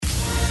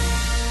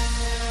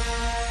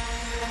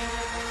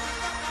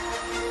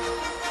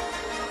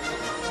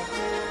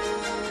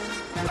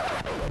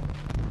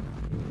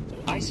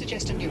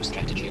suggest a new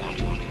strategy, Hutt.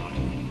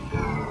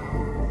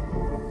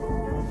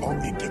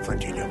 Only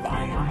different in your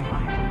mind.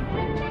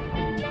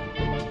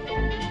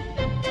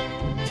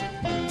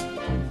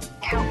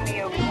 Help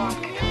me, Obi-Wan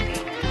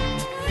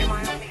Kenobi. You're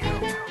my only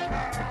hope.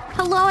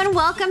 Hello and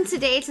welcome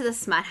today to the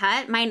Smut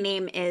Hut. My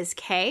name is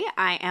Kay.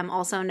 I am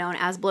also known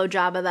as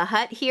Blowjobba the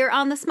Hutt here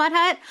on the Smut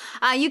Hut.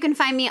 You can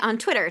find me on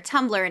Twitter,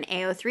 Tumblr, and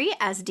AO3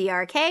 as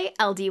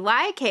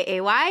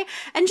DRKLDYKAY.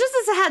 And just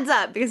as a heads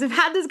up, because I've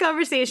had this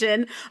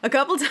conversation a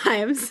couple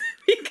times,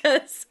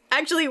 because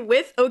actually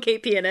with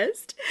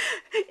OKPianist,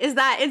 is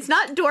that it's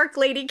not Dork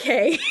Lady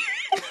K.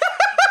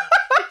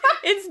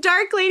 It's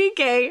Dark Lady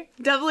K.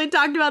 Definitely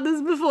talked about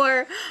this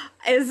before.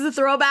 It's a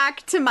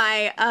throwback to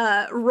my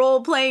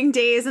role-playing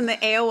days in the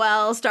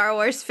AOL Star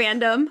Wars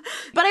fandom.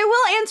 But I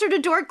will answer to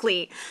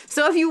Dorkly.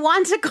 So if you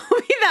want to call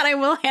me that, I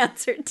will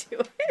answer to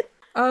it.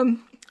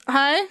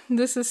 Hi,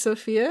 this is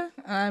Sophia.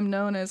 I'm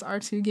known as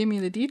R2 Gimme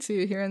the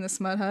D2 here in the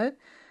Smut Hut.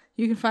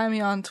 You can find me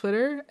on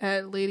Twitter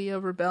at Lady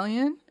of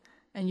Rebellion.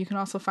 And you can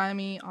also find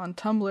me on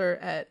Tumblr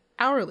at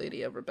Our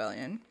Lady of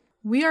Rebellion.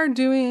 We are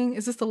doing,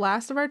 is this the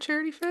last of our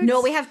charity fics? No,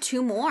 we have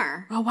two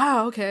more. Oh,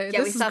 wow, okay. Yeah,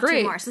 this we still is have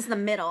great. two more. So this is the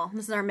middle.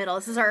 This is our middle.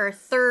 This is our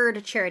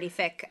third charity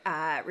fic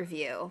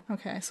review.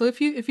 Okay, so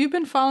if you've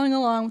been following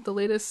along with the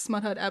latest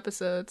Smut Hut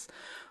episodes,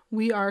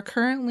 we are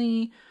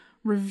currently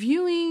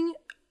reviewing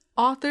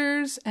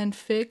authors and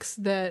fics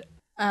that,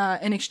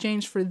 in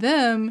exchange for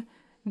them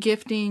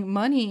gifting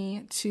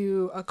money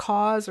to a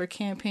cause or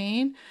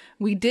campaign,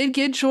 we did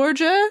get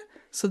Georgia.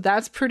 So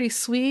that's pretty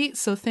sweet.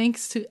 So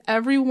thanks to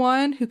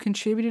everyone who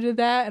contributed to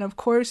that. And of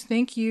course,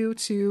 thank you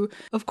to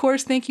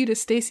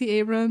Stacey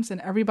Abrams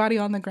and everybody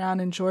on the ground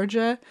in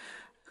Georgia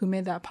who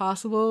made that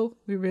possible.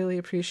 We really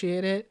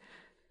appreciate it.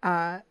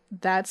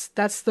 That's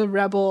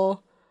the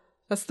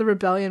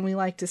rebellion we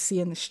like to see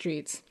in the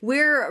streets.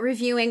 We're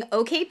reviewing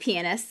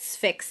OKPianist's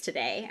fics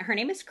today. Her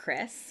name is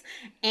Chris.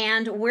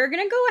 And we're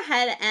going to go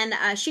ahead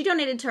and she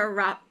donated to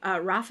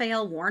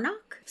Raphael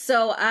Warnock.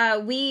 So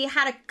we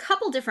had a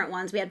couple different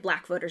ones. We had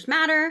Black Voters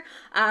Matter,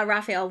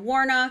 Raphael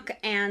Warnock,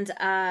 and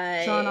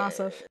John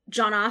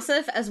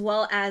Ossoff, as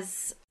well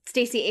as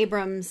Stacey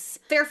Abrams'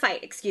 Fair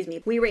Fight,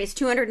 We raised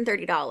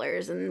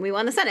 $230 and we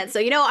won the Senate. So,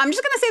 I'm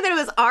just going to say that it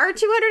was our $230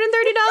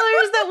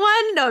 that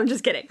won. No, I'm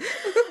just kidding.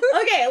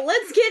 Okay,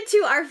 let's get to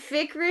our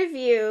fic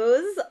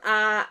reviews.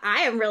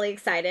 I am really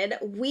excited.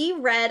 We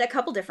read a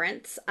couple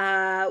different.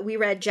 We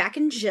read Jack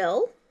and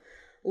Jill,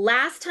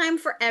 Last Time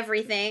for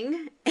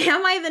Everything,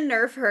 Am I the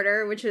Nerf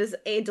Herder, which was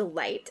a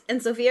delight.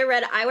 And Sophia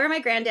read I Wear My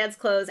Granddad's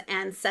Clothes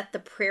and Set the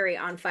Prairie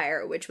on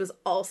Fire, which was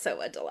also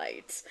a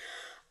delight.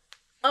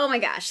 Oh my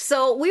gosh.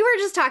 So we were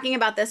just talking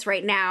about this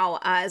right now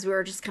as we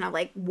were just kind of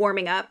like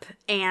warming up.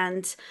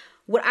 And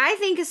what I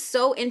think is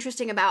so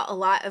interesting about a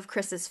lot of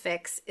Chris's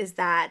fics is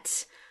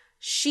that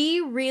she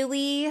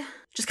really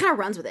just kind of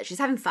runs with it. She's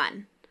having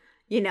fun.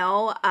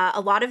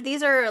 A lot of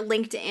these are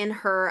linked in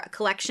her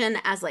collection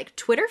as like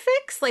Twitter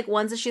fics, like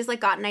ones that she's like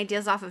gotten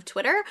ideas off of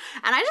Twitter.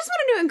 And I just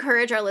wanted to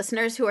encourage our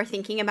listeners who are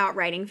thinking about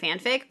writing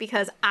fanfic,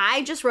 because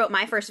I just wrote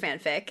my first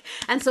fanfic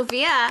and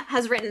Sophia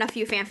has written a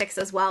few fanfics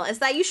as well, is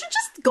that you should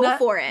just go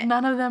for it.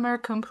 None of them are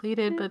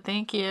completed, but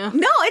thank you.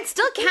 No, it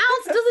still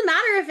counts. It doesn't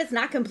matter if it's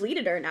not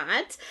completed or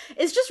not.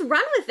 It's just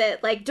run with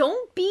it. Like,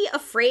 don't be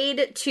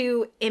afraid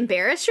to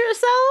embarrass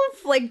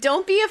yourself. Like,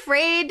 don't be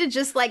afraid to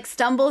just like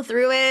stumble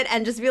through it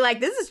and just be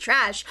like, this is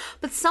trash,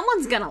 but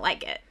someone's gonna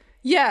like it.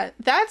 Yeah,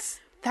 that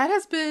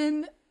has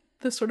been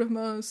the sort of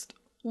most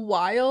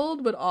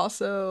wild, but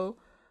also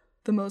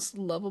the most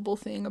lovable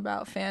thing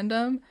about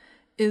fandom,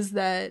 is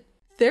that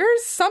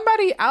there's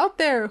somebody out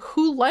there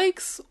who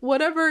likes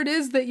whatever it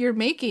is that you're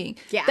making.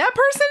 Yeah. That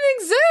person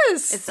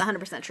exists. It's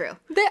 100% true.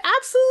 They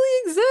absolutely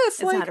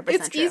exist. It's 100%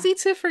 it's true. easy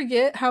to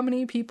forget how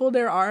many people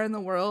there are in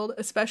the world,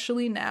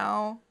 especially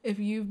now if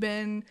you've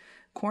been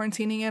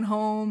quarantining at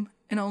home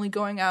and only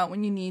going out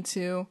when you need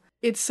to.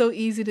 It's so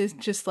easy to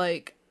just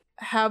like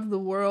have the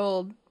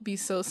world be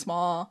so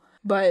small,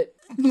 but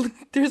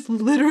there's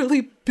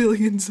literally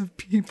billions of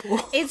people.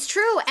 It's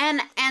true.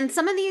 And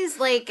some of these,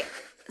 like,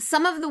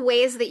 some of the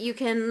ways that you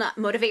can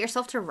motivate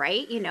yourself to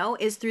write,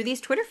 is through these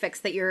Twitter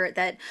fics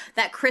that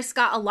Chris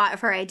got a lot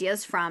of her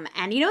ideas from.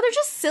 And, they're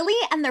just silly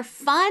and they're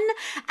fun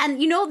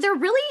and, they're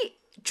really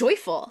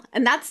joyful.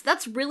 And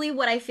that's really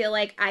what I feel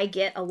like I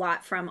get a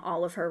lot from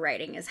all of her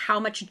writing, is how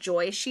much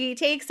joy she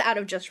takes out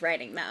of just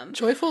writing them.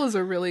 Joyful is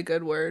a really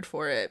good word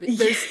for it.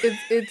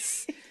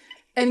 It's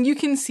and you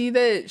can see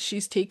that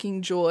she's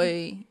taking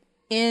joy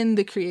in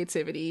the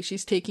creativity.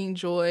 She's taking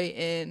joy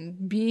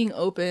in being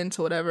open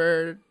to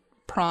whatever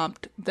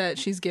prompt that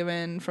she's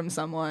given from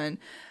someone.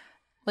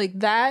 Like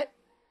that's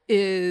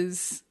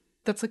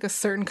like a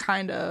certain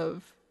kind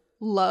of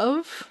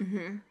love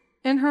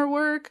in her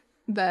work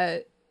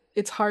that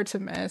it's hard to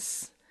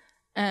miss.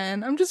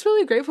 And I'm just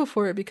really grateful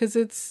for it, because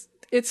it's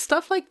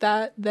stuff like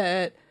that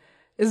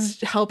is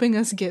helping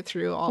us get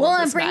through all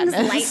of this brings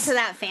madness. light to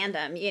that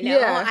fandom,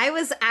 Yeah. I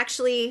was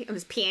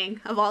peeing,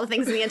 of all the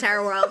things in the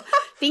entire world,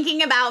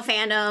 thinking about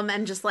fandom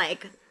and just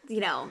like,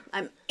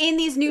 I'm in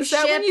these new Is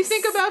ships. that when you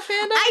think about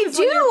fandom? I Is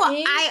when you're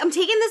do. peeing? I'm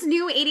taking this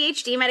new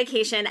ADHD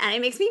medication and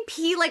it makes me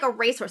pee like a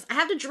racehorse. I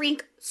have to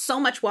drink so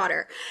much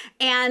water.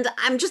 And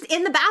I'm just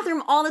in the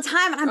bathroom all the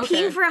time and I'm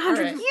Okay, peeing for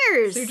 100 all right.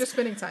 years. So you're just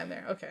spending time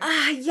there. Okay.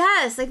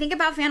 Yes, I think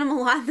about fandom a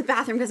lot in the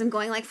bathroom because I'm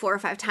going like 4 or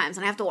 5 times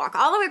and I have to walk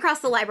all the way across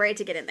the library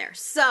to get in there.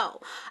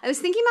 So I was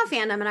thinking about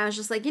fandom and I was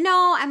just like,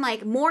 I'm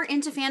like more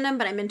into fandom,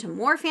 but I'm into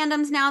more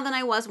fandoms now than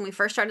I was when we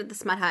first started the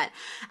Smut Hut.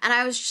 And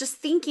I was just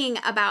thinking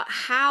about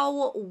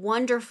how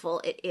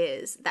wonderful it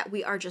is that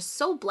we are just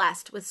so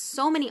blessed with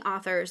so many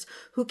authors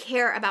who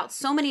care about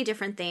so many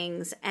different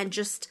things, and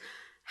just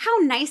how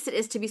nice it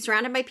is to be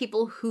surrounded by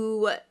people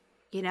who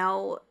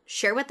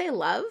share what they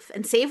love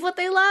and save what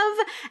they love,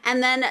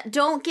 and then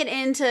don't get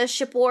into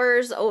ship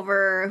wars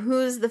over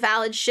who's the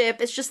valid ship.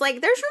 It's just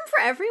like, there's room for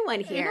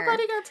everyone here. Ain't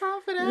nobody got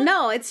time for that.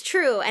 No, it's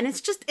true. And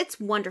it's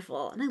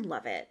wonderful. And I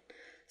love it.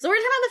 So we're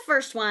talking about the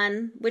first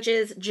one, which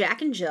is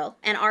Jack and Jill.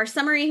 And our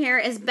summary here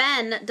is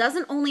Ben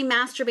doesn't only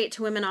masturbate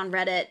to women on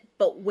Reddit,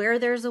 but where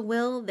there's a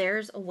will,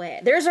 there's a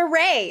way. There's a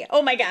Ray.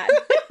 Oh my God.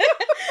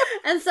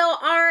 And so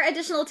our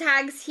additional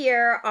tags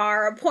here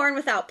are porn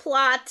without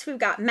plot. We've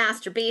got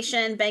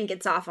masturbation. Ben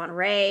gets off on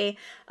Ray.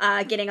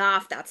 Getting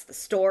off, that's the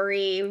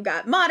story. We've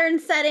got modern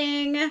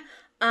setting.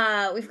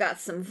 We've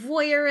got some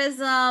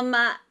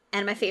voyeurism.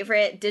 And my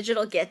favorite,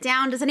 digital get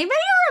down. Does anybody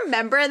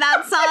remember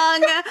that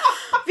song?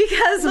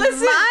 Because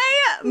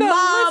my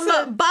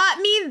mom bought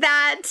me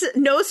that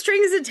No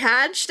Strings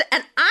Attached,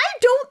 and I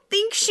don't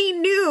think she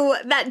knew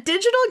that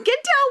digital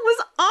get down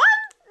was on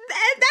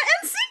that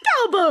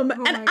NSYNC album.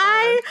 Oh and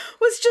I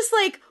was just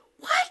like,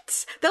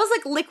 what? That was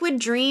like Liquid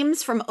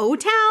Dreams from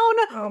O-Town.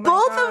 Oh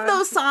Both God. of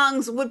those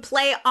songs would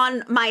play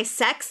on my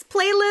sex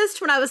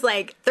playlist when I was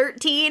like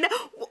 13.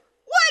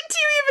 What do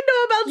you even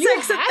know about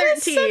sex at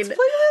 13? A sex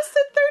playlist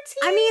at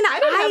 13? I mean, I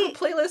didn't have a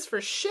playlist for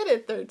shit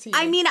at 13.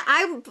 I mean,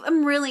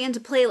 I'm really into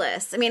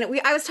playlists. I mean,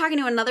 I was talking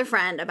to another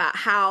friend about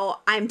how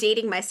I'm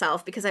dating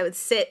myself because I would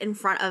sit in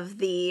front of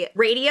the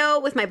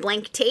radio with my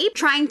blank tape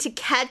trying to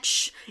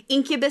catch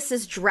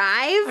Incubus's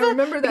Drive. I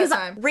remember that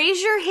time.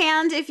 Raise your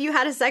hand if you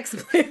had a sex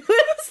playlist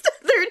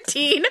at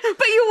 13,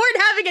 but you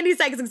weren't having any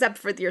sex except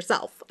for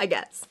yourself, I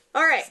guess.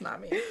 All right. It's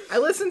not me. I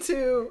listened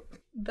to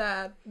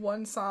that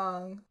one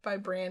song by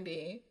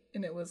Brandy,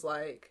 and it was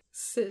like,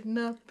 sitting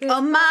up in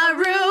my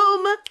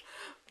room.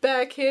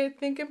 Back here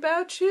thinking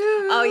about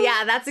you. Oh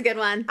yeah, that's a good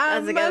one.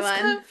 That's a good one.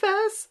 I must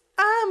confess,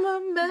 I'm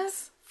a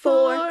mess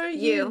For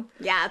you.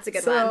 Yeah, that's a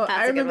good one. That's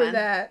I a good remember one.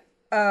 that.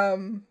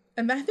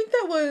 And I think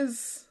that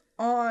was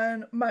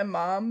on my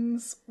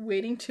mom's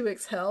Waiting to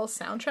Exhale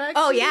soundtrack.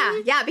 Oh,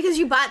 CD. yeah, because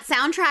you bought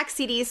soundtrack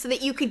CDs so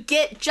that you could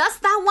get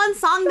just that one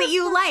song that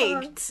you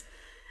liked.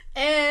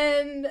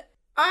 And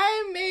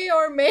I may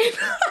or may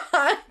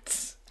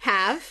not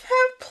Have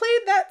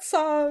played that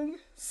song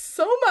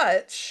so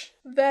much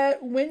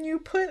that when you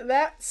put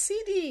that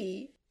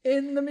CD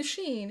in the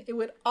machine, it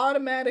would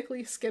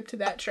automatically skip to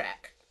that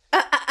track.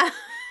 I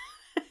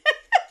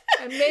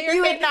may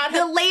or may not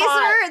have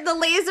the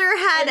laser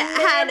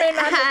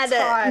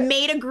had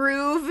made a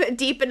groove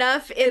deep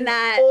enough in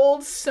that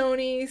old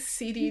Sony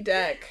CD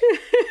deck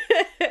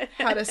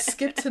how to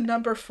skip to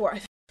number 4.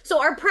 So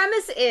our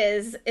premise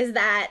is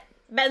that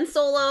Ben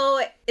Solo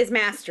is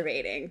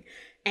masturbating,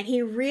 and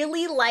he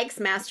really likes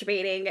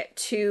masturbating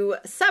to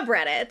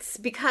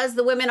subreddits because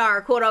the women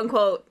are quote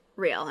unquote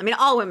real. I mean,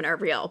 all women are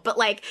real, but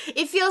like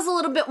it feels a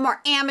little bit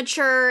more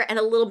amateur and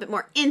a little bit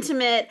more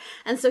intimate,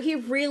 and so he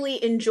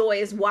really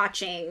enjoys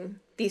watching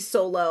these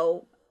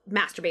solo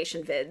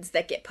masturbation vids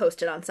that get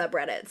posted on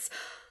subreddits.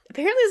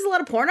 Apparently there's a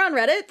lot of porn on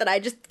Reddit that I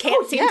just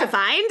can't seem to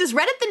find. Is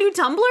Reddit the new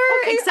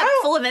Tumblr, except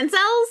full of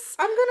incels?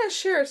 I'm gonna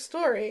share a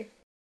story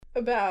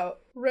about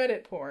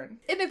Reddit porn,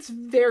 and it's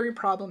very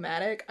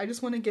problematic. I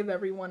just want to give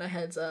everyone a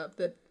heads up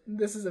that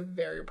this is a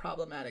very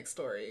problematic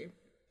story,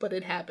 but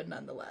it happened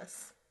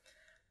nonetheless.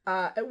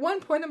 At one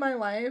point in my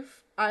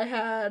life, I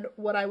had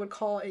what I would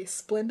call a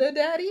Splenda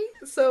daddy.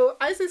 So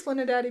I say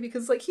Splenda daddy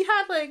because like he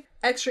had like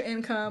extra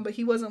income, but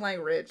he wasn't like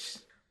rich.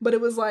 But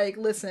it was like,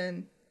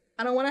 listen,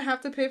 I don't want to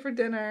have to pay for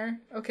dinner.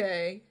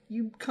 Okay,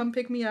 you come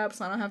pick me up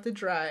so I don't have to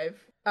drive.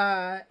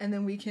 And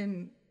then we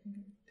can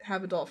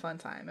have adult fun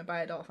time. And by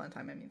adult fun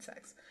time, I mean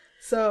sex.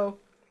 So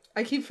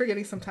I keep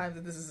forgetting sometimes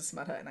that this is a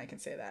Smut Hut and I can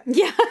say that.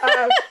 Yeah.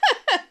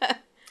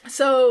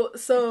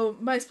 So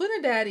my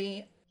Splenda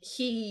daddy,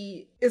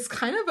 he is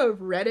kind of a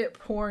Reddit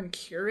porn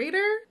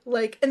curator.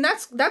 Like, and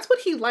that's what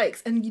he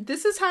likes. And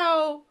this is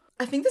how,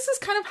 I think this is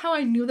kind of how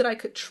I knew that I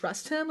could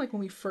trust him, like when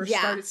we first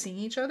started seeing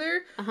each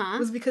other,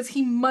 was because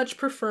he much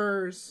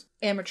prefers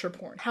amateur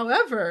porn.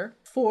 However,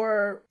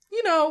 for,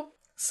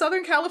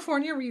 Southern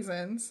California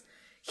reasons,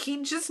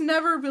 he just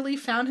never really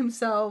found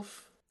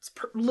himself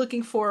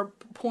looking for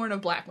porn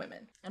of black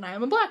women. And I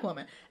am a black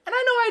woman. And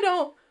I know I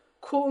don't,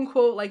 quote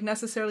unquote, like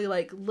necessarily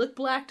like look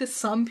black to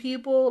some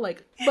people,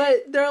 like,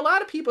 but there are a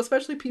lot of people,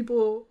 especially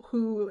people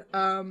who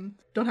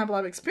don't have a lot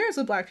of experience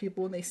with black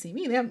people, when they see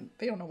me,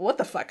 they don't know what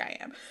the fuck I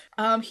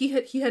am.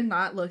 He had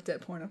not looked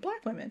at porn of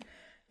black women.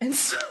 And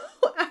so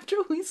after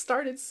we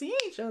started seeing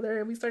each other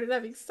and we started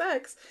having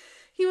sex,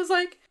 he was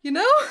like, you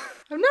know,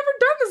 I've never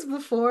done this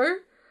before,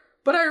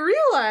 but I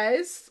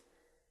realized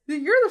that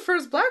you're the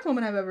first black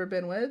woman I've ever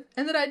been with,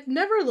 and that I'd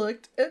never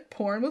looked at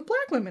porn with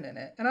black women in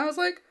it. And I was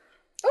like,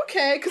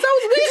 okay, because I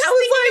was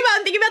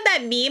thinking about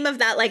that meme of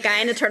that like guy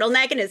in a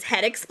turtleneck and his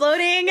head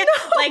exploding. No.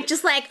 Like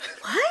just like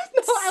what?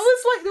 No, I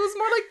was like, it was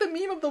more like the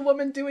meme of the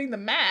woman doing the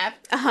math.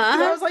 And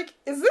I was like,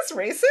 is this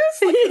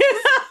racist? Like,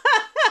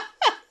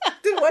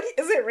 what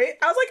is it?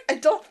 I was like, I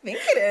don't think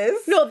it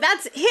is. No,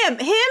 that's him.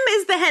 Him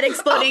is the head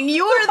exploding.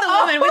 You're the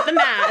woman with the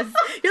math.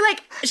 You're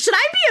like, should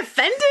I be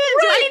offended?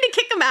 Do I need to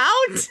kick him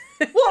out?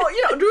 Well,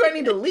 you know, do I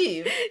need to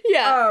leave?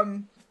 Yeah.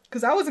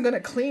 Because I wasn't going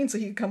to clean so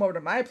he could come over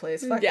to my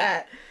place. Fuck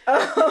that.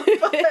 But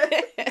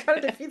it kind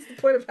of defeats the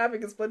point of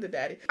having a splendid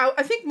daddy.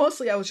 I think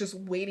mostly I was just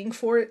waiting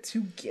for it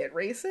to get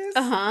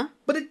racist.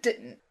 But it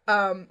didn't.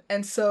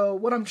 And so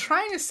what I'm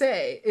trying to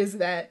say is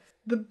that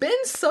the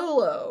Ben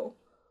Solo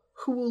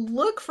who will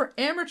look for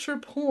amateur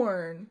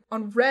porn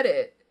on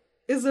Reddit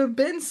is a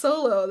Ben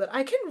Solo that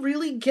I can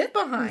really get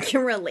behind. I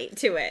can relate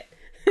to it.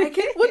 I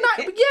can, well, not,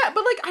 yeah,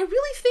 but like, I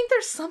really think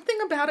there's something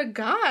about a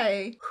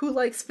guy who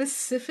like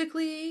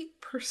specifically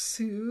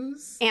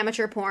pursues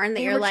amateur porn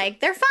that you're like,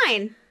 they're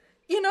fine.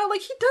 You know,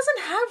 like he doesn't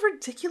have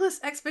ridiculous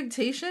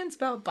expectations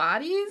about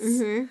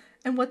bodies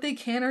and what they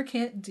can or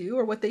can't do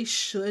or what they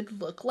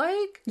should look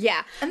like.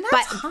 Yeah. And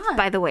that's hot.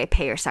 By the way,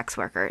 pay your sex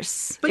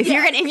workers. But if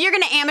you're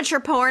gonna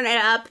amateur porn it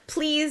up,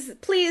 please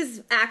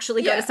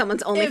actually go to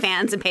someone's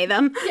OnlyFans and pay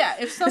them. Yeah,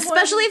 if someone,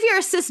 especially if you're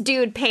a cis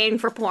dude paying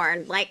for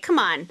porn. Like, come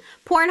on.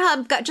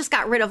 Pornhub just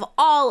got rid of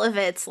all of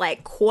its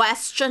like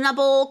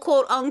questionable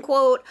quote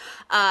unquote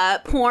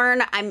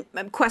porn. I'm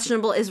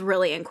questionable is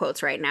really in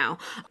quotes right now.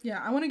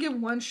 Yeah, I want to give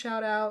one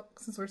shout out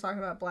since we're talking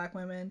about black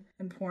women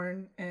and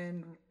porn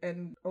and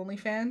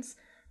OnlyFans.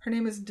 Her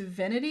name is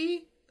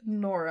Divinity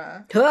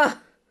Nora. Ugh.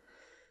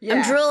 Yeah.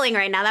 I'm drooling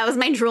right now. That was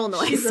my drool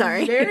noise. She's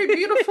Sorry. A very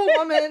beautiful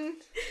woman.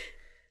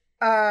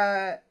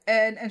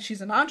 And she's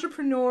an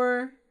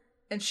entrepreneur,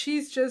 and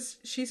she's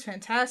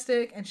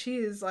fantastic, and she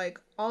is like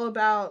all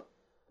about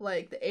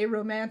like the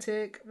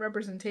aromantic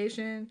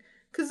representation,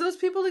 because those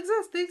people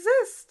exist. They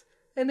exist,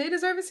 and they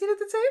deserve a seat at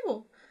the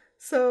table.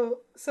 So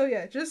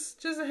yeah,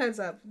 just a heads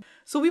up.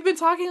 So we've been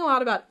talking a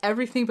lot about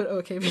everything but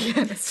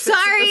OKPianist.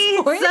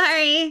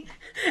 Sorry.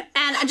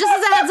 And just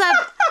as a heads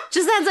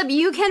up,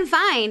 you can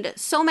find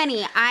so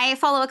many. I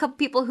follow a couple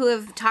people who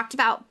have talked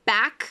about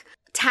back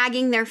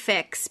tagging their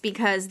fics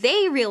because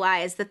they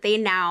realize that they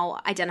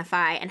now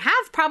identify and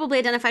have probably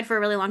identified for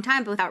a really long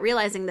time, but without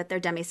realizing that they're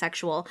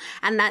demisexual,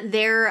 and that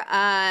their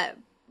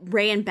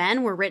Ray and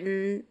Ben were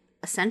written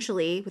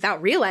essentially, without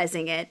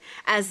realizing it,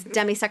 as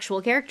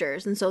demisexual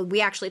characters. And so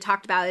we actually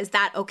talked about, is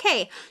that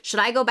okay? Should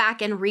I go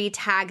back and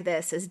re-tag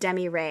this as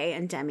Demi Ray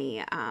and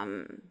Demi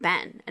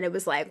Ben? And it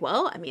was like,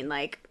 well, I mean,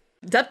 like,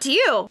 it's up to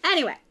you.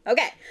 Anyway,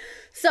 okay.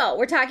 So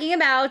we're talking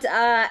about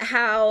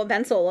how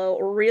Ben Solo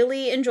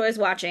really enjoys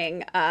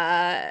watching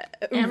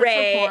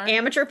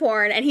amateur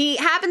porn, and he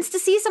happens to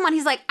see someone.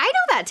 He's like, I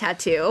know that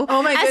tattoo.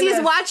 Oh my goodness. As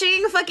he's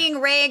watching fucking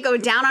Ray go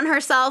down on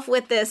herself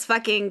with this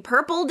fucking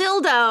purple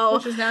dildo,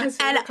 which is now his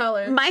favorite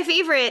color. My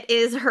favorite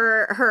is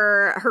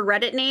her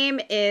Reddit name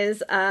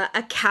is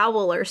a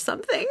cowl or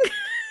something.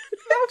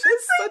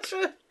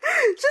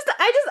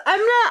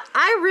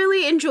 I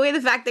really enjoy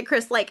the fact that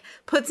Chris like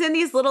puts in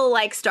these little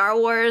like Star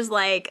Wars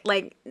like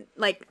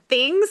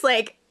things.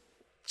 Like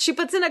she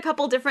puts in a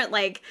couple different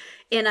like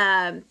in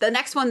the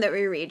next one that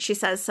we read, she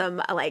says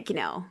some like, you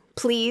know,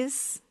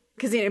 please,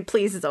 because you know,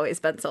 please has always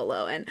been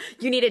Solo, and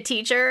you need a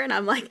teacher, and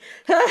I'm like,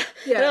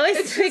 it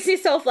always makes me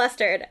so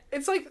flustered.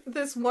 It's like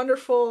this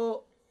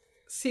wonderful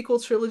sequel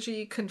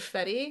trilogy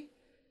confetti,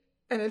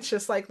 and it's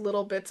just like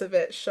little bits of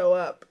it show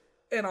up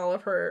in all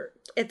of her.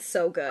 It's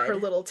so good. Her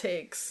little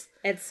takes.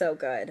 It's so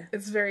good.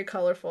 It's very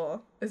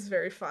colorful. It's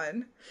very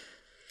fun.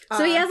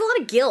 So he has a lot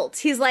of guilt.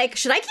 He's like,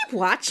 should I keep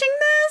watching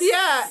this?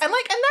 Yeah, and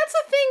that's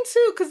the thing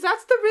too, because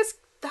that's the risk.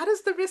 That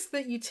is the risk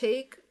that you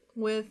take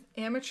with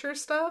amateur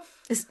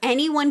stuff. Is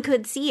anyone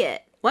could see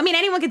it. Well, I mean,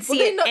 anyone could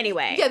see it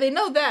anyway. Yeah, they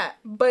know that,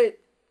 but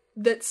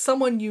that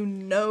someone you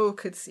know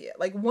could see it.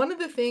 Like, one of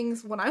the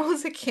things when I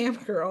was a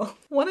camp girl,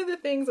 one of the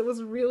things that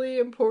was really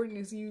important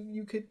is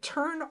you could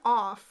turn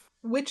off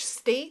which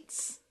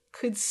states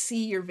could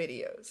see your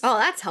videos. Oh,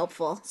 that's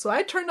helpful. So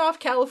I turned off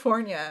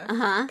California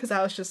because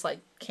I was just like,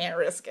 can't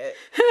risk it.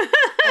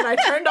 And I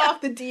turned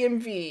off the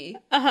DMV.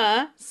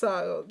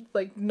 So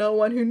like no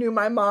one who knew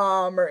my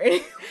mom or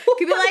anyone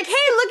could be like, hey,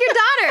 look your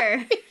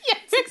daughter.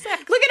 Yes,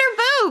 exactly. Look at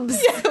her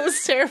boobs. Yeah, it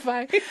was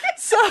terrifying.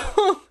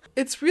 So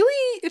it's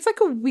like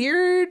a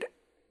weird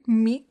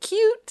meet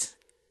cute,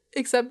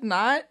 except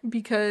not,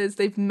 because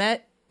they've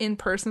met in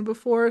person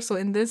before. So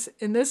in this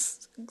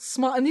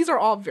small, and these are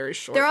all very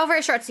short. They're all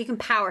very short, so you can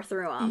power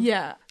through them.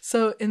 Yeah.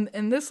 So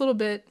in this little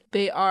bit,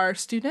 they are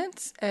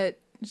students at,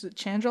 is it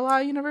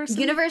Chandrila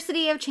University?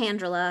 University of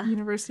Chandrila.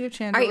 University of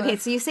Chandrila. All right, okay,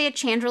 so you say it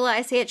Chandrila,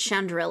 I say it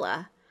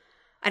Chandrilla.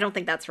 I don't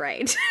think that's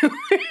right.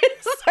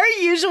 This is our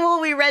usual.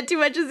 We read too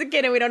much as a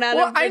kid and we don't know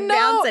how to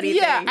pronounce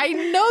anything. Yeah, I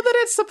know that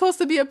it's supposed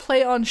to be a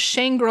play on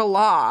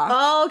Shangri-La.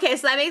 Oh, okay.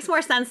 So that makes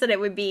more sense that it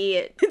would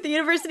be the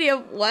University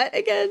of what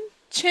again?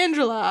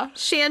 Chandrila.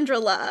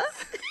 Chandrila.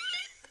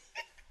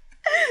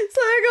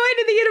 So they're going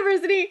to the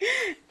university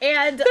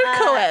and they're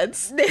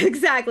co-eds.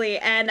 Exactly.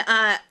 And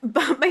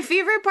but my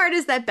favorite part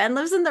is that Ben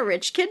lives in the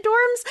rich kid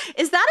dorms.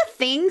 Is that a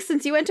thing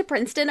since you went to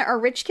Princeton? Are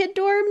rich kid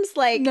dorms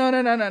like No.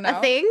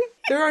 a thing?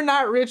 There are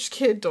not rich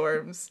kid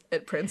dorms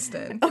at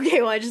Princeton.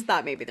 Okay, well I just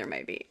thought maybe there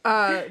might be.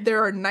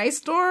 There are nice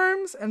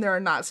dorms and there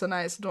are not so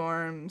nice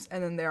dorms,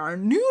 and then there are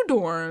new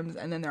dorms,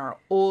 and then there are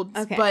old.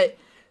 Okay. But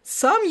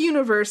some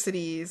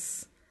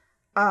universities,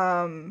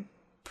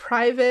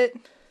 private.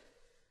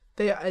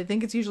 I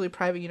think it's usually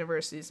private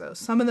universities, though.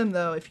 Some of them,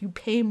 though, if you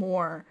pay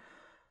more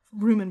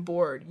room and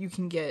board, you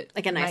can get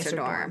like a nicer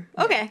dorm.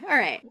 Yeah. Okay, all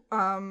right.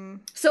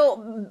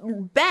 So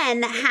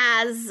Ben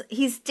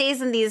he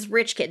stays in these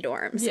rich kid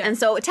dorms, and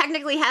so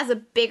technically has a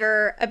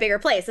bigger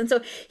place. And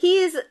so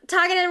he's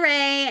talking to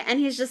Ray,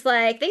 and he's just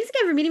like, "Thanks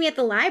again for meeting me at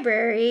the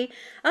library.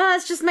 Oh,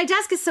 it's just my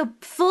desk is so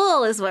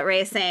full," is what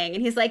Ray's saying.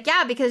 And he's like,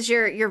 "Yeah, because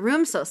your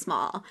room's so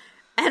small."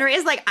 And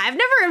Ray's like, "I've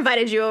never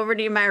invited you over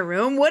to my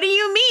room. What do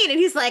you mean?" And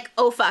he's like,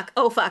 "Oh, fuck,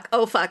 oh, fuck,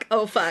 oh, fuck,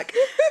 oh, fuck.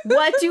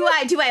 What do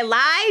I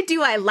lie?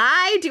 Do I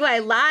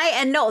lie?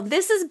 And no,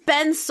 this is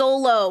Ben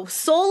Solo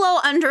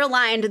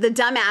underlined the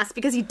dumbass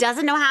because he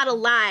doesn't know how to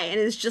lie and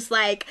is just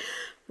like,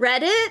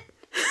 Reddit?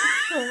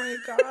 Oh my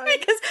God.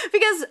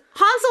 because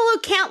Han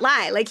Solo can't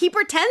lie. Like, he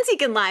pretends he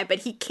can lie, but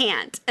he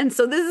can't. And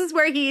so this is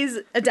where he's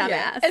a dumbass.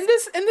 Yeah. And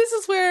this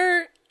is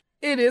where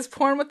it is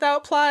porn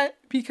without plot,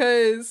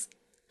 because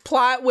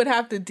plot would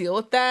have to deal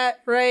with that,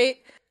 right?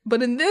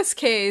 But in this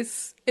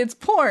case, it's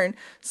porn.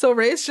 So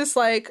Ray's just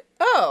like,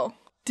 "Oh,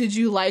 did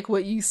you like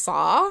what you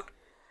saw?"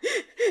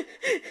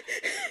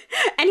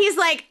 And he's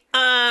like,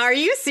 "Are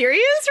you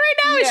serious right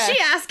now? Yeah. Is she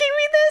asking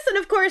me this?" And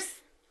of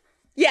course,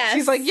 yes.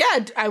 She's like, "Yeah,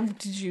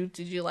 did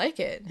you like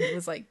it?" And he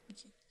was like,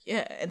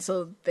 "Yeah." And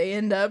so they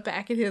end up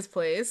back at his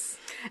place.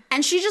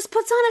 And she just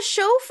puts on a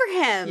show for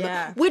him.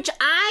 Yeah. Which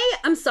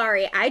I'm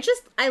sorry.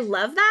 I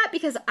love that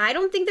because I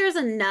don't think there's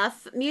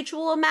enough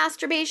mutual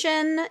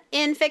masturbation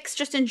in fics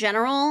just in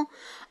general.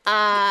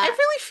 I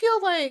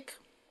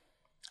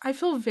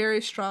feel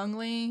very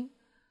strongly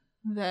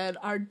that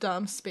our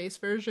dumb space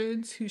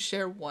versions who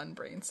share one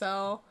brain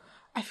cell,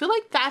 I feel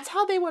like that's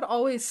how they would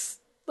always,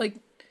 like,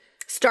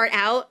 start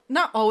out.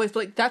 Not always, but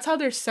like that's how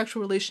their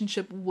sexual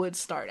relationship would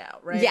start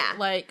out, right? Yeah.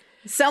 Like,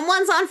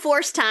 someone's on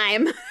force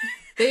time.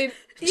 They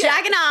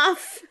jacking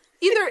off.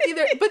 Either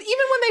but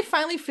even when they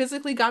finally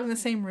physically got in the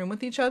same room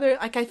with each other,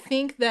 like, I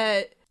think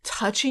that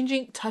touching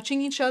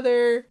each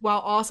other while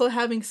also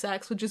having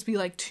sex would just be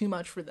like too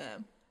much for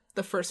them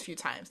the first few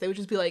times. They would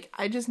just be like,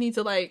 "I just need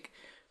to like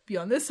be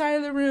on this side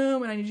of the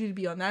room and I need you to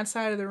be on that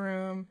side of the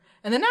room."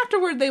 And then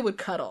afterward they would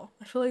cuddle.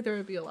 I feel like there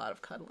would be a lot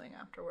of cuddling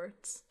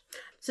afterwards.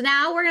 So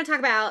now we're going to talk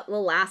about the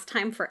last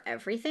time for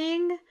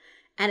everything.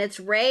 And it's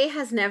Ray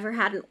has never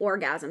had an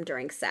orgasm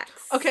during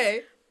sex.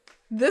 Okay.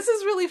 This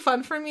is really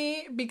fun for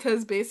me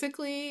because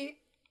basically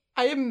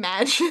I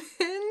imagine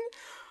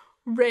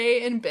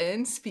Ray and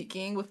Ben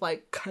speaking with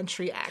like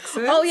country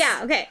accents. Oh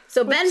yeah, okay.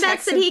 So Ben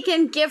bets that he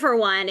can give her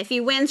one. If he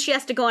wins, she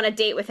has to go on a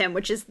date with him,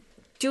 which is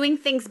doing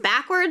things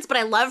backwards. But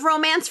I love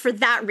romance for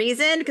that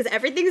reason, because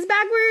everything's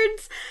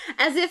backwards,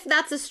 as if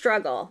that's a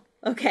struggle.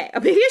 Okay,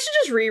 maybe I should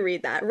just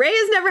reread that. Ray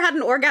has never had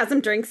an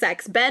orgasm during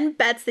sex. Ben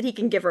bets that he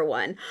can give her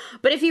one.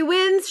 But if he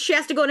wins, she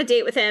has to go on a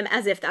date with him,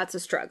 as if that's a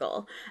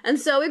struggle. And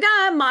so we've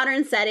got a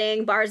modern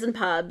setting, bars and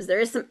pubs.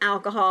 There is some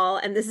alcohol,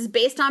 and this is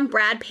based on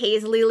Brad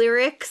Paisley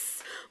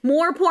lyrics.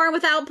 More porn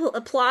without a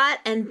plot,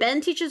 and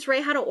Ben teaches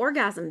Ray how to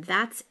orgasm.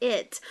 That's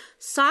it.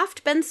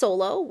 Soft Ben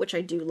Solo, which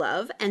I do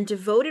love, and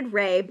devoted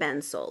Ray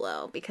Ben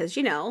Solo, because,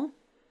 you know,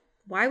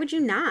 why would you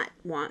not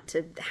want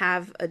to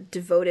have a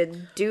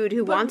devoted dude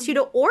who wants you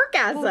to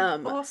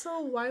orgasm?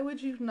 Also, why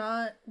would you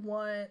not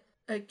want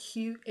a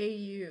cute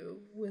AU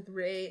with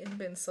Ray and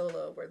Ben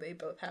Solo where they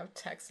both have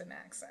Texan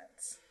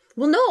accents?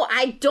 Well, no,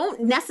 I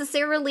don't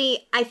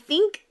necessarily. I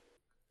think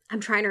I'm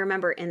trying to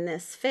remember in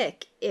this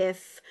fic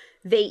if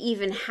they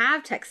even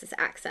have Texas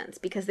accents,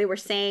 because they were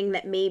saying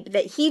that maybe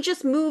that he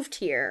just moved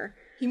here.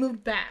 He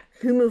moved back.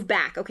 Who moved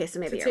back? Okay, so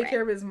maybe to you're take right.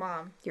 care of his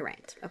mom. You're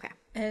right. Okay.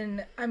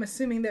 And I'm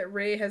assuming that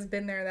Ray has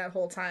been there that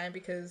whole time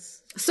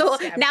because... So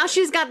now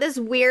she's got this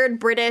weird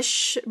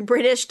British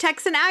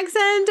Texan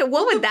accent.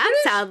 What would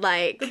that sound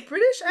like? The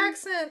British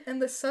accent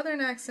and the Southern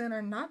accent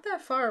are not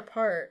that far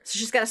apart. So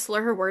she's got to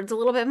slur her words a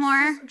little bit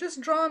more? Just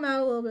draw them out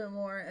a little bit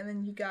more and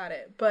then you got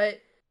it.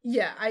 But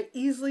yeah, I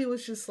easily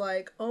was just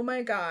like, oh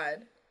my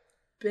God,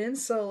 Ben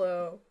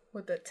Solo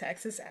with the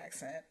Texas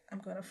accent. I'm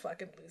going to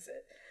fucking lose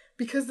it.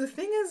 Because the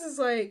thing is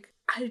like,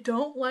 I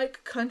don't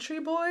like country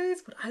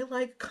boys, but I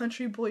like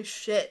country boy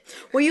shit.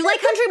 Well, you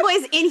like country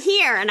boys in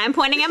here, and I'm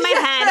pointing at my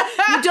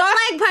head. You don't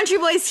like country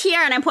boys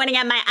here, and I'm pointing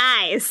at my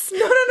eyes. No.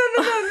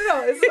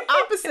 It's the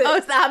opposite. Oh,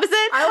 it's the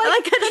opposite? I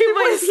like country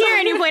boys here,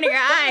 and you're pointing at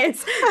your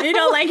eyes. You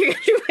don't like your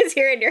country boys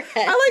here in your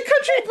head. I like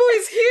country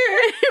boys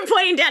here. You're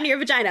pointing down to your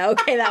vagina.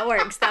 Okay, that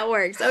works. That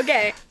works.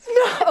 Okay.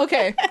 No,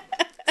 okay.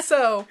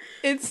 So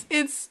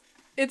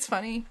it's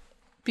funny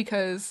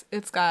because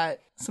it's got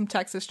some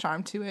Texas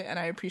charm to it, and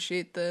I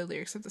appreciate the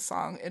lyrics of the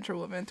song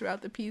Interwoven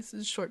throughout the piece.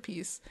 It's a short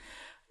piece,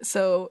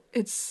 so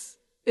it's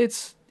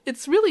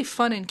really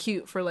fun and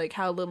cute for like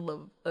how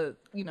little of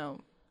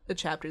a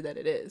chapter that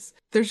it is.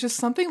 There's just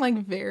something like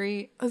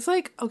it's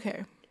like,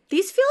 okay,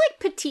 these feel like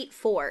petite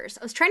fours.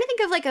 I was trying to think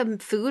of like a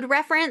food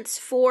reference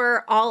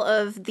for all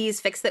of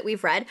these fics that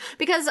we've read,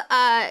 because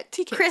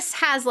Chris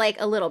has like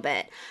a little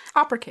bit.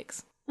 Opera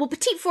cakes. Well,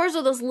 petite fours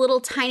are those little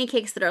tiny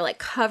cakes that are like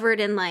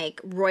covered in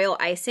like royal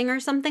icing or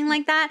something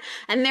like that.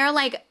 And they're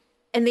like,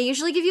 and they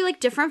usually give you like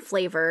different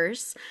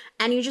flavors,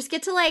 and you just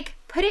get to like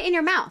put it in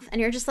your mouth,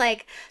 and you're just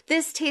like,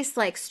 this tastes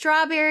like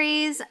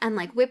strawberries and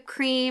like whipped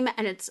cream,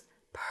 and it's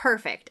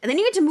perfect. And then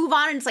you get to move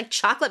on, and it's like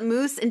chocolate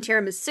mousse and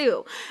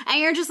tiramisu, and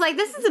you're just like,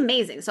 this is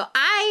amazing. So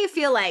I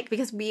feel like,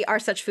 because we are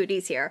such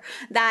foodies here,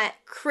 that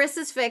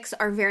Chris's fics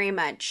are very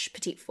much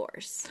petite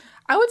fours.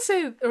 I would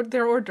say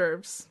they're hors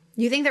d'oeuvres.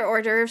 You think they're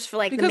hors d'oeuvres for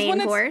like the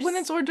main course? When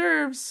it's hors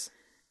d'oeuvres,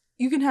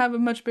 you can have a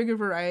much bigger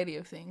variety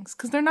of things,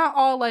 because they're not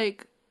all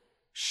like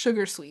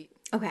sugar sweet.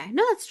 Okay,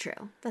 no, that's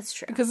true. That's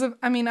true. Because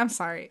I'm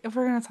sorry, if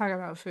we're gonna talk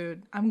about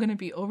food, I'm gonna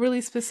be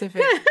overly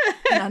specific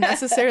and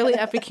unnecessarily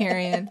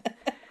Epicurean.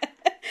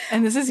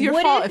 And this is your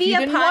fault. If you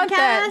didn't want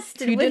that,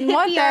 if you didn't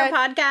want that,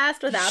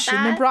 podcast without that,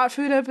 shouldn't have brought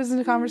food up as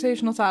a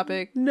conversational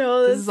topic.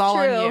 No, this is all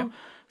true. on you.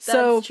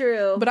 So, that's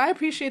true. But I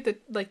appreciate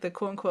the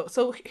quote unquote.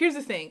 So here's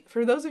the thing.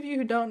 For those of you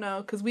who don't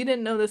know, because we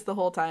didn't know this the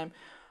whole time,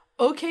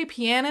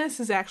 OKPianist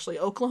is actually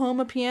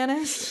Oklahoma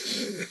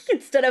pianist.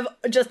 Instead of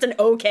just an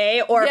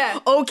okay or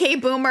okay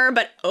boomer,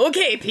 but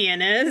okay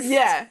pianist.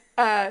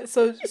 Yeah.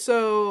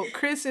 So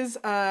Chris is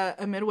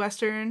a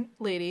Midwestern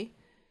lady,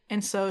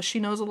 and so she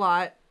knows a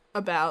lot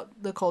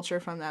about the culture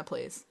from that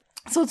place.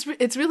 So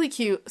it's really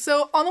cute.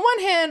 So on the one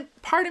hand,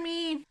 part of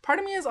me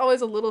is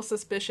always a little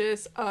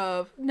suspicious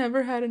of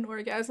never had an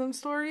orgasm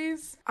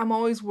stories. I'm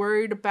always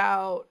worried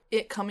about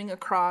it coming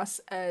across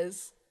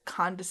as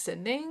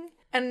condescending,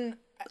 and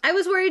I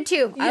was worried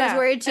too.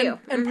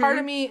 And part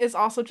of me is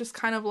also just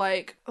kind of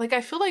like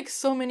I feel like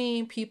so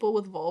many people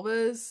with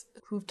vulvas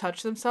who've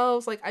touched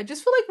themselves, like I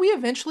just feel like we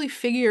eventually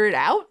figure it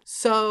out.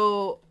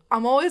 So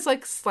I'm always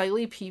like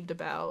slightly peeved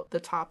about the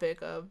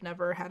topic of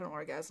never had an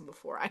orgasm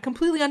before. I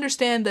completely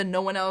understand that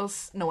no one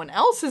else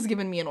has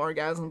given me an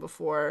orgasm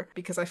before,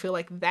 because I feel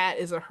like that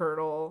is a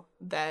hurdle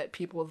that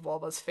people with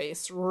vulvas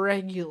face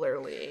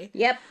regularly.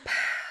 Yep.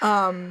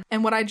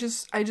 And what I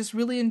just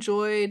really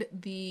enjoyed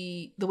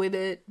the way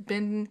that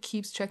Ben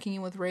keeps checking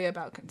in with Ray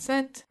about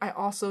consent. I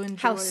also enjoy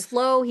how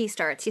slow he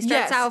starts. He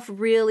starts out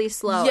really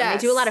slow. Yes. And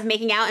they do a lot of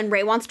making out, and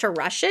Ray wants to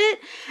rush it.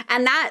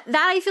 And that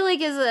I feel like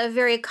is a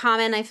very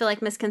common,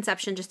 misconception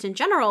just in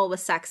general with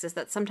sex, is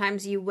that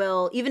sometimes you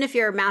will, even if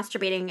you're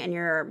masturbating and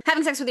you're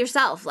having sex with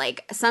yourself,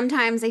 like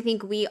sometimes I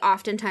think we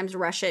oftentimes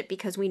rush it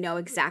because we know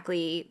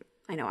exactly.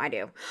 I know I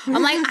do.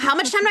 I'm like, how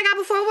much time do I got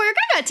before work?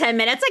 I got 10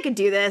 minutes. I could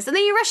do this. And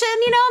then you rush it, and,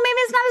 maybe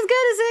it's not as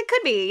good as it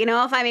could be,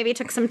 if I maybe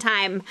took some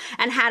time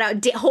and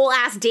had a whole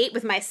ass date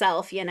with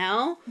myself,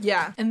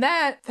 Yeah. And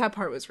that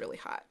part was really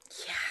hot.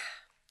 Yeah.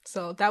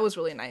 So that was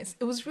really nice.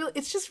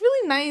 It's just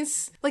really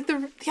nice. Like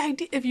the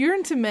idea, if you're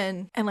into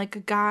men and like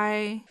a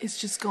guy is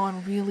just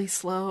going really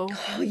slow.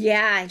 Oh,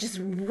 yeah. Just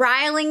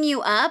riling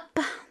you up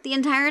the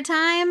entire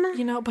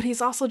time. But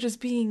he's also just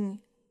being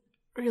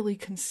really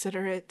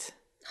considerate.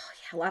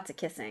 Lots of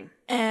kissing.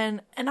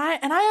 And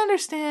I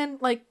understand,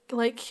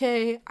 like,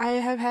 hey,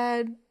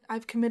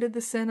 I've committed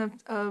the sin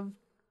of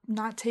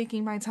not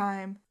taking my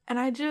time. And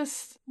I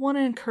just want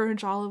to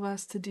encourage all of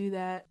us to do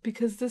that,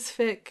 because this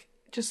fic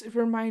just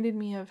reminded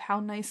me of how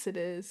nice it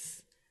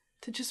is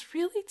to just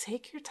really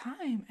take your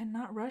time and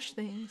not rush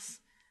things,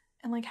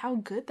 and like how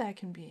good that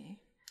can be.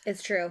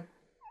 It's true.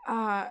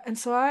 And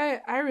so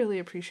I really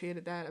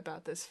appreciated that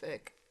about this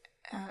fic.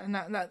 And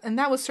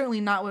that was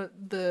certainly not what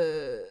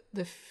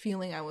the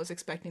feeling I was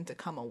expecting to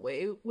come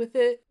away with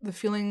it.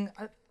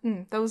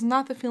 That was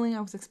not the feeling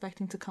I was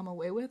expecting to come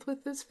away with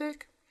this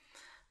fic,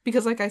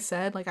 because like I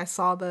said, like I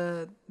saw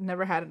the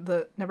never had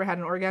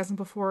an orgasm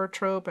before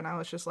trope, and I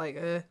was just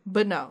like,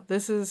 But no,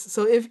 this is,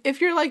 so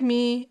if you're like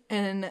me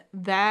and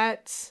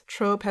that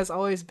trope has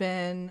always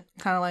been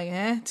kind of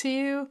like to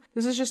you,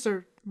 this is just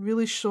a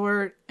really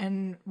short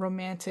and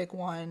romantic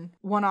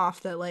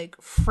one-off that like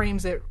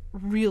frames it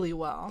really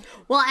well.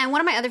 Well, and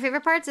one of my other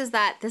favorite parts is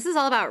that this is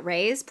all about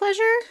Rey's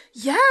pleasure.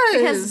 Yes.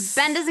 Because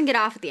Ben doesn't get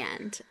off at the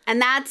end.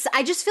 And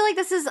I just feel like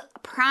this is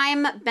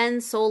prime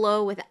Ben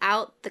Solo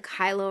without the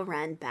Kylo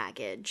Ren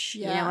baggage.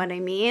 Yeah. You know what I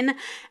mean?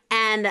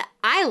 And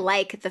I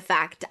like the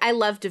fact, I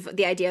love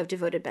the idea of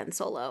devoted Ben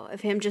Solo, of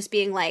him just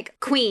being like,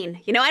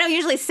 queen. You know, I don't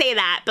usually say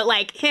that, but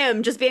like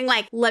him just being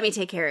like, let me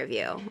take care of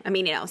you. I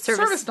mean, you know,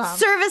 service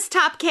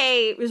top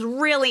K was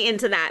really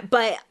into that.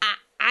 But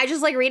I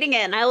just like reading it,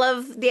 and I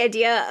love the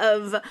idea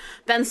of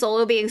Ben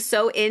Solo being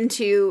so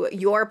into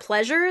your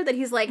pleasure that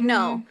he's like,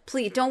 no,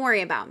 please, don't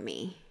worry about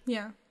me.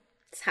 Yeah.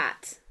 It's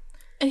hot.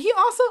 And he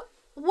also,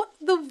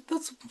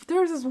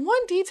 there's this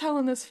one detail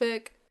in this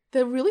fic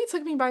that really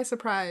took me by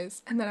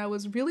surprise and that I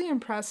was really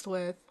impressed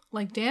with,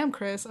 like, damn,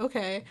 Chris,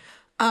 okay,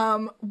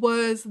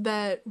 was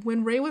that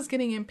when Rey was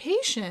getting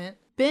impatient,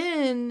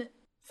 Ben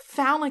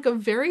found, like, a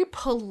very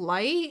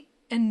polite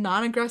and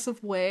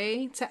non-aggressive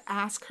way to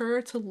ask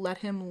her to let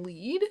him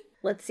lead.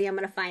 Let's see, I'm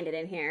gonna find it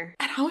in here.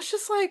 And I was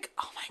just like,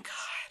 oh my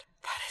god,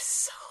 that is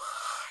so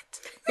hot.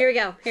 Here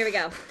we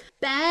go.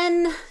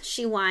 Ben,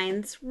 she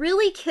whines,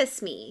 really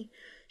kiss me.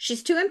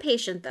 She's too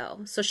impatient though,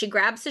 so she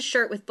grabs his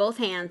shirt with both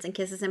hands and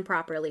kisses him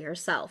properly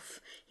herself.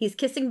 He's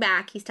kissing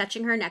back, he's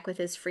touching her neck with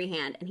his free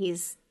hand, and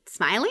he's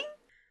smiling?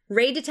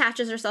 Rey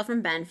detaches herself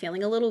from Ben,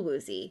 feeling a little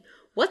woozy.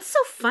 What's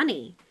so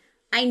funny?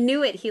 I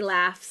knew it, he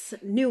laughs.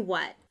 Knew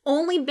what?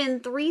 Only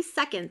been 3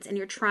 seconds and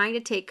you're trying to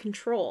take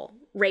control.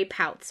 Rey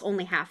pouts,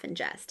 only half in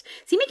jest.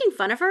 Is he making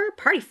fun of her?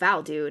 Party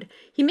foul, dude.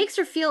 He makes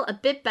her feel a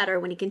bit better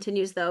when he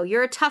continues, though.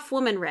 You're a tough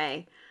woman,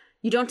 Rey.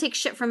 You don't take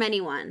shit from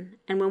anyone.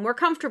 And when we're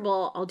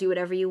comfortable, I'll do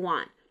whatever you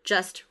want.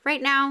 Just,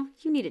 right now,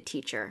 you need a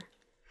teacher.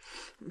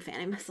 I'm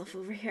fanning myself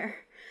over here.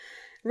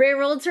 Rey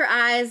rolls her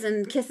eyes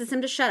and kisses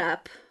him to shut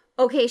up.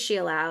 Okay, she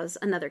allows.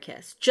 Another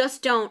kiss.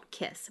 Just don't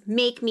kiss.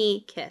 Make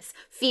me kiss.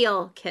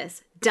 Feel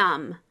kiss.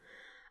 Dumb.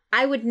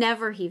 I would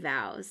never, he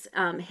vows,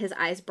 his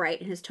eyes bright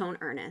and his tone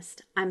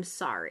earnest. I'm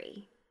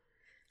sorry.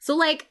 So,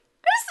 like,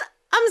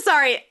 I'm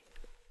sorry.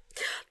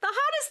 The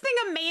hottest thing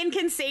a man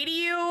can say to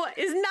you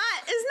is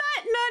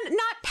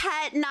not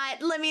pet,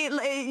 not let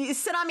me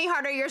sit on me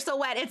harder, you're so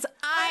wet. It's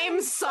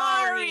I'm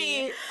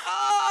sorry.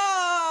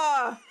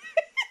 Oh.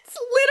 It's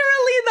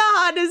literally the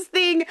hottest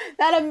thing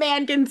that a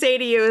man can say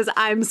to you is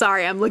I'm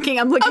sorry. I'm looking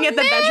at the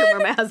bedroom where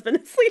my husband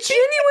is sleeping.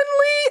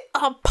 Genuinely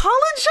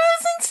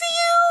apologizing to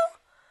you?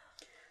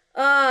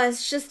 Oh,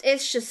 it's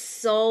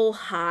just so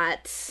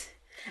hot.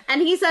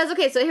 And he says,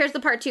 okay, so here's the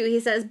part 2.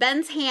 He says,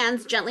 Ben's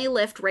hands gently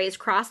lift Rey's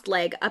crossed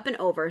leg up and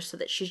over so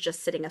that she's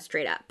just sitting up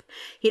straight up.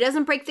 He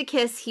doesn't break the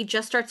kiss. He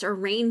just starts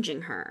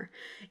arranging her.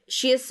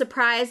 She is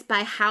surprised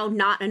by how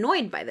not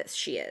annoyed by this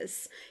she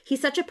is.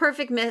 He's such a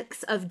perfect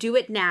mix of do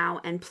it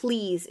now and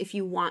please if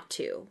you want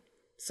to.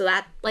 So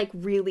that, like,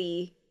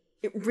 really,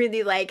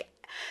 like,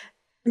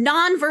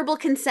 non-verbal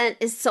consent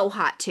is so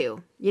hot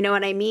too. You know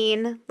what I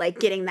mean? Like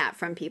getting that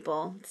from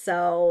people.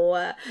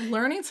 So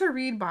learning to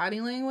read body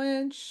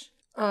language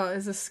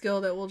is a skill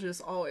that will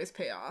just always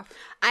pay off.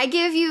 I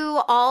give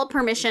you all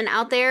permission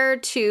out there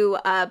to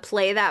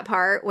play that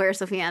part where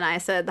Sophia and I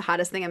said the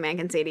hottest thing a man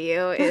can say to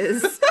you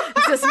is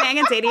cis man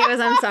can say to you is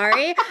I'm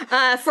sorry.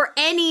 For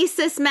any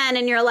cis men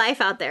in your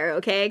life out there,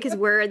 okay? Because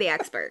we're the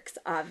experts,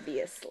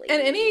 obviously.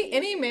 And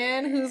any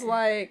man who's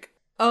like,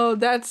 oh,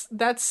 that's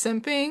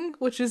simping,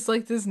 which is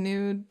like this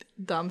new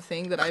dumb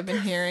thing that I've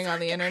been hearing on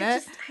the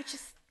internet.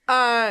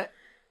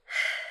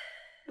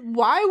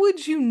 Why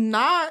would you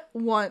not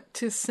want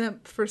to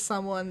simp for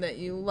someone that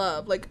you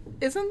love? Like,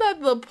 isn't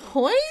that the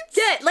point?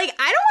 Yeah, like,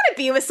 I don't want to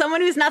be with someone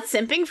who's not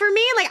simping for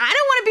me. Like, I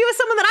don't want to be with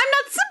someone that I'm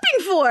not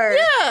simping for.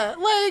 Yeah,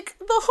 like,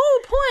 the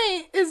whole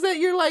point is that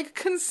you're, like,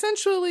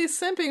 consensually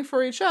simping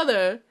for each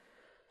other.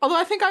 Although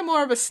I think I'm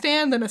more of a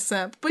stan than a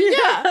simp. But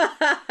yeah,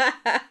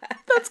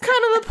 that's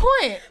kind of the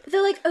point. But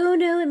they're like, oh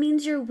no, it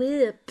means you're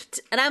whipped.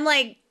 And I'm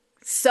like,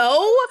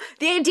 so?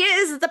 The idea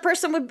is that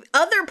the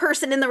other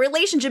person in the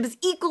relationship is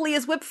equally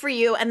as whipped for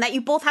you and that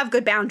you both have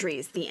good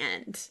boundaries at the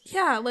end.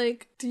 Yeah,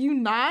 like, do you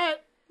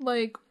not,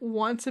 like,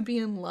 want to be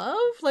in love?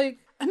 Like,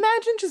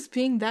 imagine just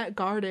being that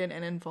guarded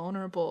and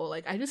invulnerable.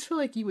 Like, I just feel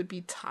like you would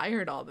be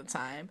tired all the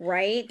time.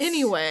 Right?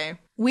 Anyway,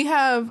 we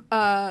have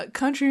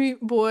country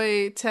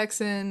boy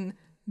Texan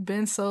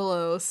Ben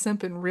Solo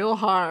simping real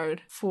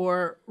hard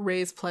for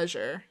Rey's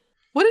pleasure.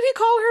 What did he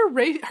call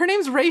her? Her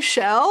name's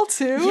Rachel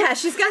too. Yeah,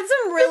 she's got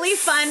some really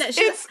fun.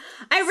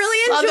 I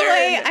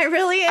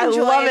really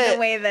enjoy the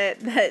way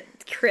that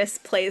Chris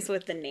plays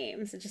with the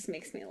names. It just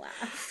makes me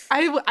laugh.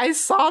 I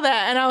saw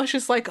that and I was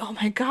just like, oh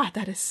my god,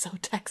 that is so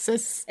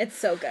Texas. It's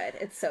so good.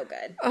 It's so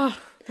good. Oh,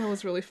 That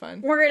was really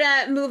fun. We're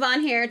gonna move on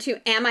here to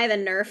Am I the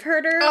Nerf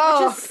Herder?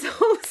 Oh. Which is so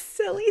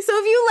silly. So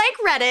if you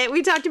like Reddit,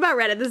 we talked about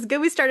Reddit. This is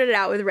good. We started it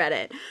out with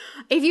Reddit.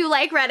 If you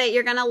like Reddit,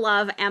 you're gonna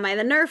love Am I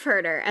the Nerf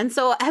Herder? And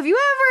so has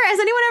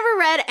anyone ever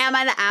read Am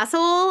I the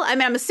Asshole? I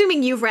mean, I'm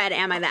assuming you've read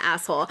Am I the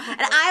Asshole.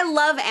 And I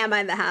love Am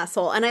I the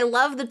Asshole. And I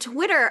love the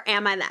Twitter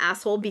Am I the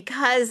Asshole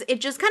because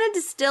it just kind of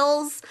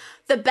distills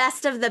the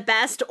best of the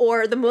best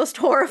or the most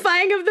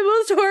horrifying of the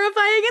most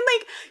horrifying. And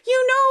like,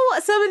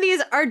 some of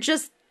these are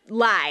just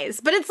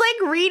lies, but it's like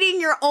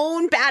reading your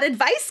own bad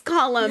advice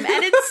column,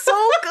 and it's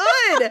so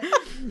good.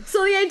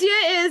 So the idea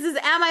is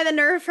Am I the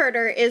Nerf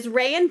Herder is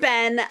Ray and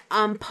Ben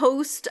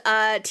post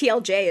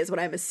TLJ is what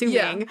I'm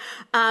assuming.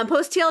 Yeah.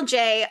 Post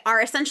TLJ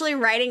are essentially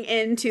writing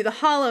into the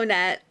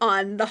HoloNet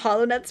on the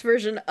HoloNet's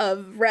version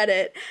of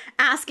Reddit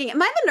asking,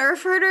 am I the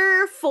Nerf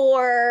Herder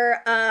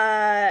for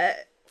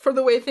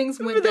the way things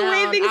went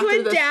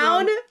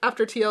down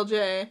after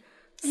TLJ.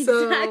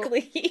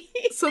 Exactly.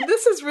 So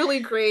this is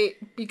really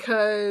great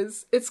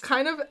because it's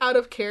kind of out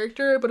of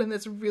character, but in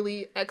this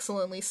really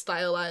excellently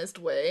stylized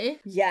way.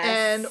 Yes.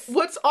 And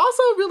what's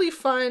also really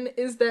fun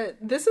is that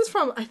this is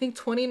from, I think,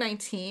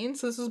 2019.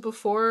 So this was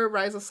before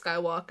Rise of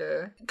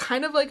Skywalker.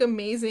 Kind of like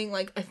amazing.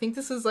 Like, I think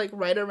this is like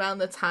right around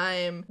the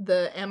time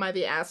the Am I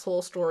the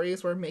Asshole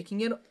stories were making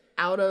it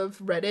out of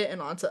Reddit and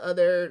onto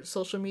other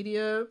social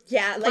media.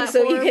 Yeah, like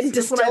so you can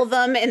distill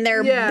them in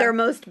their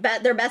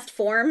their best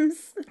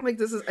forms. Like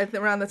this is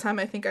around the time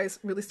I think I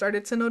really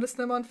started to notice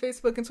them on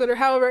Facebook and Twitter.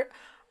 However,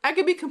 I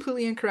could be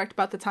completely incorrect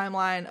about the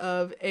timeline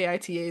of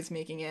AITAs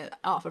making it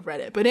off of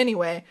Reddit. But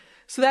anyway,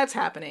 so that's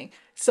happening.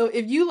 So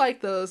if you like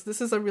those, this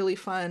is a really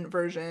fun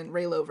version,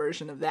 Raylo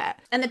version of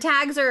that. And the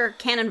tags are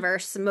canon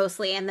verse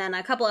mostly, and then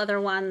a couple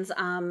other ones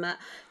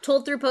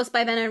told through post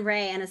by Ben and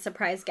Ray and a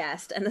surprise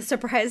guest. And the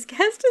surprise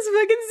guest is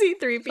fucking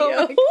C-3PO.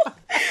 Oh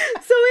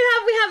So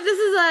we have this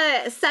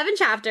is 7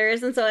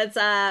 chapters, and so it's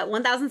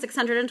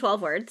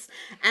 1,612 words.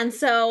 And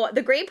so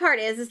the great part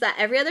is that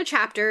every other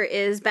chapter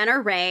is Ben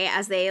or Ray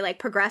as they like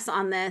progress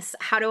on this.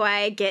 How do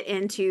I get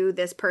into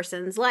this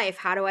person's life?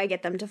 How do I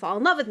get them to fall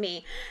in love with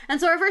me? And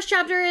so our first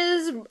chapter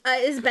is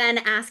Ben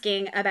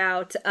asking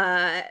about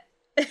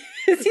is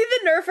he the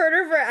Nerf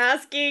Herder for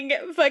asking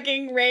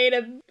fucking Ray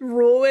to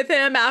rule with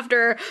him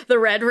after the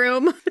Red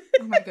Room?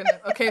 Oh my goodness.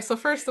 Okay, so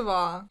first of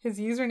all, his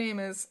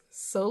username is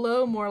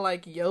Solo, more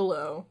like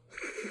YOLO,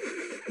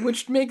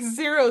 which makes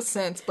 0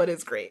 sense, but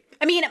is great.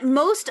 I mean,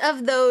 most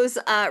of those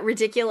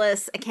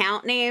ridiculous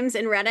account names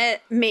in Reddit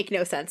make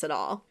no sense at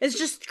all. It's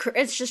just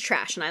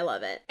trash, and I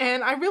love it.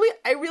 And I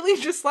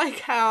really just like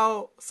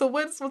how. So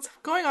what's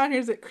going on here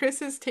is that Chris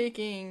is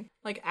taking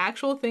like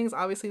actual things,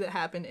 obviously, that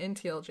happened in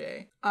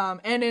TLJ,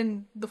 and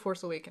in The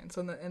Force Awakens,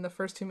 so in the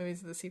first 2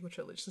 movies of the sequel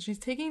trilogy. So she's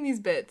taking these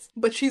bits,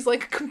 but she's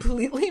like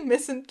completely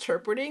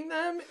misinterpreting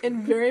them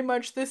in very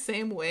much the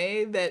same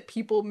way that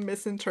people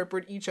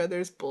misinterpret each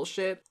other's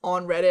bullshit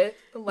on Reddit.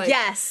 Like,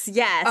 yes.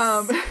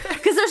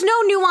 Because there's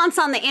no nuance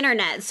on the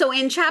internet. So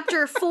in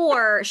chapter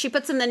 4, she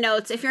puts in the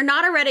notes, if you're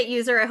not a Reddit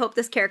user, I hope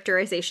this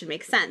characterization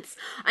makes sense.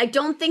 I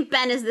don't think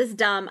Ben is this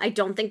dumb. I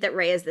don't think that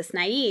Ray is this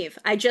naive.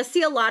 I just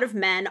see a lot of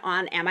men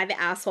on Am I the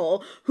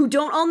Asshole who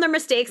don't own their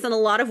mistakes, and a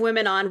lot of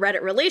women on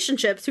Reddit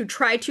relationships who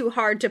try too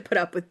hard to put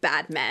up with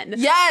bad men.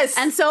 Yes!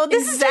 And so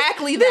this is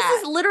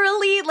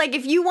literally, like,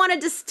 if you want to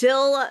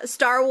distill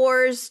Star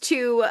Wars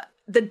to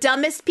the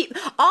dumbest people,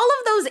 all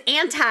of those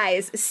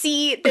antis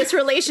see this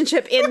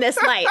relationship in this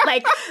light.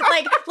 Like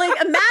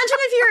imagine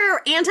if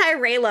you're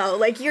anti-Raylo,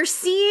 like you're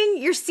seeing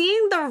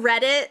the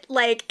Reddit,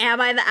 like, Am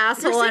I the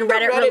Asshole on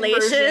Reddit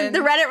relation? Version. The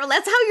Reddit,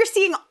 that's how you're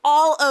seeing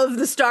all of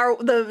the Star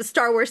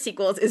Wars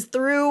sequels, is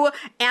through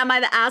Am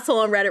I the Asshole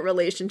on Reddit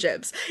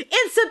relationships.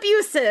 It's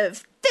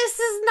abusive. This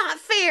is not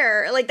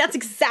fair. Like, that's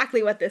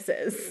exactly what this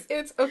is.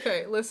 It's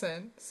okay.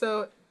 Listen.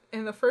 So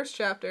in the first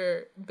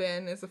chapter,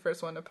 Ben is the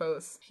first one to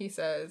post. He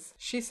says,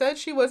 she said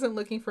she wasn't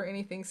looking for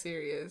anything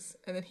serious.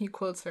 And then he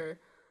quotes her,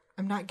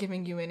 I'm not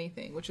giving you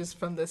anything, which is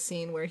from the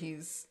scene where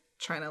he's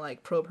trying to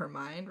like probe her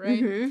mind,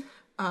 right? Mm-hmm.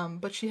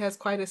 But she has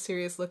quite a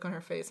serious look on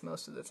her face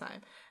most of the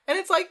time. And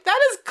it's like, that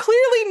is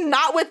clearly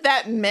not what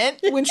that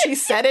meant when she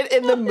said it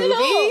in the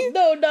movie.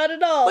 No, not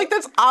at all. Like,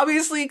 that's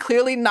obviously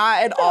clearly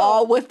not at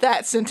all what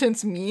that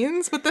sentence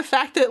means. But the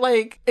fact that,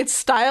 like, it's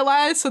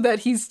stylized so that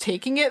he's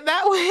taking it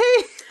that way.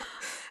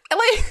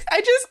 Like,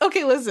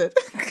 okay, listen.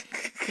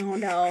 Oh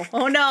no.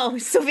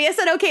 Sophia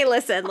said, okay,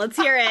 listen. Let's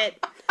hear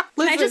it.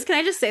 Can I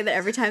just say that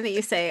every time that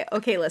you say,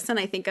 okay, listen,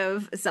 I think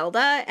of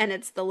Zelda, and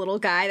it's the little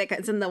guy that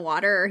gets in the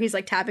water, or he's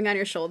like tapping on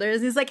your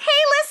shoulders. He's like, hey,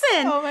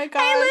 listen. Oh my God.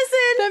 Hey,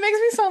 listen. That makes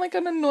me sound like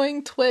an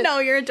annoying twit. No,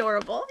 you're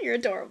adorable. You're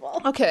adorable.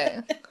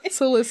 Okay.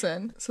 So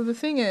listen. So the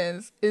thing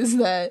is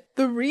that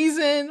the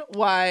reason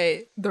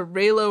why the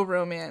Raylo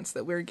romance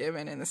that we're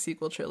given in the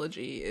sequel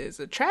trilogy is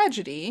a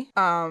tragedy,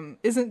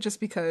 isn't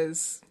just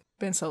because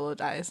Ben Solo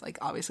dies. Like,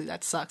 obviously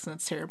that sucks and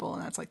it's terrible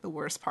and that's like the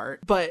worst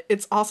part. But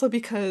it's also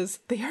because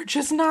they are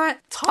just not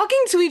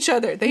talking to each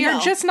other. They are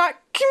just not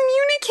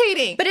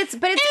communicating. But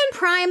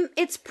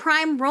it's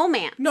prime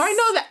romance. No,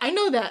 I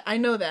know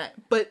that.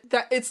 But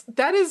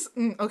that is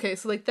okay,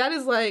 so like that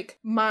is like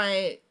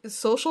my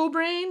social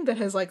brain that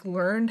has like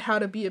learned how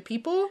to be a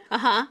people.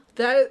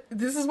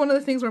 This is one of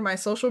the things where my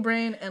social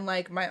brain and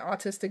like my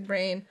autistic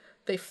brain,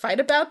 they fight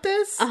about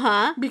this.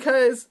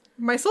 Because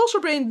my social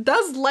brain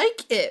does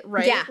like it,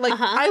 right? Yeah. Like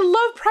I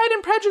love Pride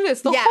and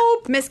Prejudice. The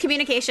whole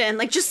miscommunication.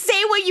 Like, just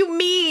say what you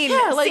mean.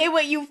 Yeah, like, say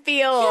what you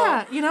feel.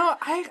 Yeah, you know,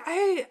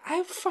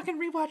 I fucking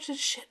rewatch this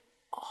shit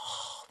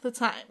all the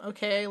time.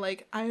 Okay,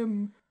 like I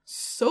am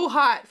so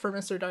hot for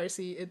Mr.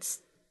 Darcy. It's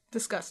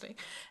disgusting.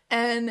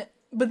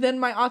 But then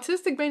my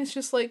autistic brain is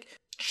just like,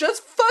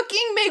 just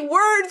fucking make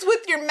words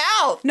with your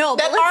mouth. No,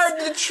 that are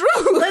the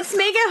truth. Let's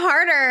make it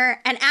harder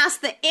and ask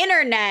the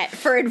internet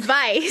for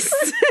advice.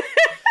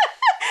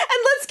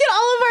 And let's get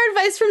all of our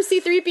advice from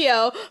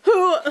C-3PO,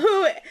 who,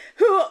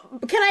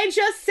 can I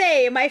just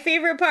say, my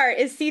favorite part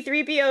is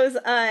C-3PO's,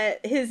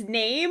 his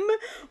name,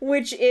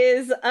 which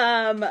is,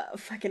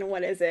 fucking,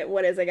 what is it?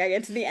 I gotta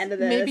get to the end of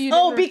this. Maybe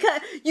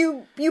because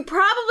you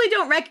probably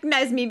don't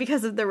recognize me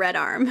because of the red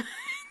arm.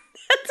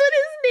 That's what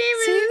his name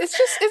is.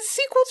 It's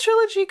sequel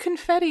trilogy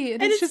confetti,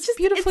 and it's just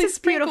beautifully it's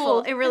just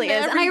beautiful. It really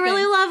is. And I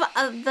really love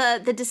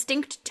the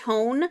distinct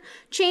tone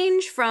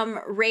change from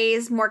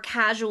Rey's more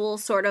casual,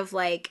 sort of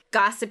like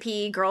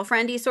gossipy,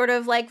 girlfriendy sort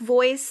of like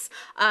voice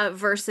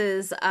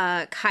versus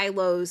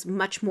Kylo's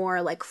much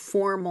more like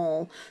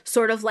formal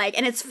sort of like.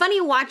 And it's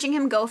funny watching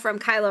him go from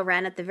Kylo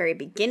Ren at the very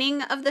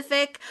beginning of the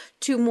fic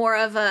to more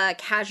of a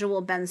casual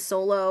Ben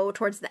Solo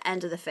towards the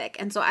end of the fic.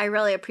 And so I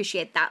really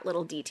appreciate that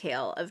little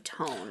detail of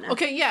tone.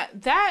 Okay, yeah,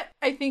 that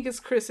I think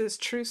is Chris's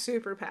true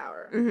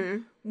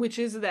superpower, which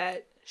is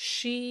that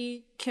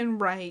she can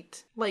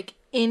write like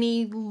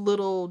any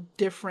little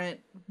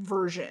different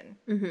version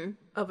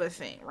of a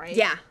thing, right?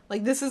 Yeah.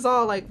 Like this is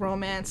all like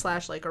romance /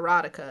 like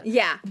erotica.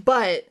 Yeah.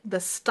 But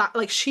the style,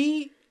 like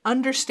she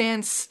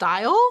understands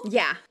style.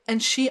 Yeah.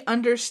 And she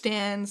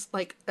understands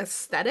like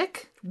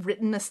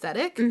written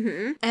aesthetic.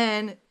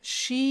 And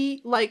she,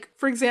 like,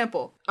 for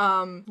example,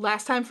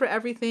 Last Time for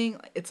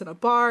Everything, it's in a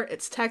bar,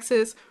 it's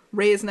Texas.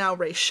 Rey is now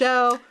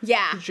Rachel.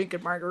 Yeah. Drinking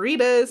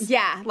margaritas.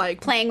 Yeah.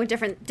 Like playing with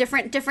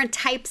different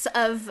types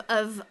of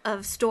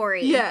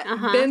story. Yeah.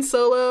 Ben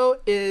Solo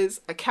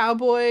is a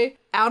cowboy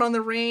out on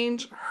the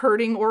range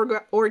herding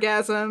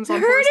orgasms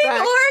on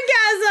horseback.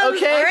 Orgasms!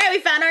 Okay. All right, we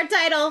found our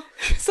title.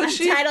 So I'm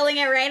titling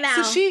it right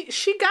now. So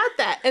she got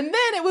that. And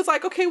then it was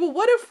like, okay, well,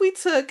 what if we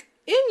took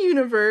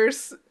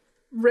in-universe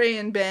Rey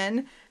and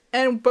Ben,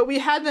 but we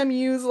had them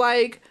use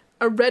like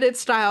a Reddit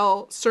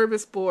style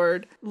service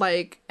board,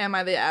 like, am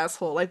I the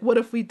asshole? Like, what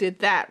if we did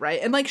that, right?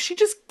 And like, she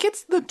just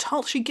gets the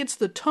tone, she gets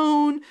the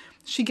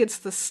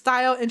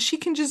style, and she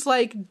can just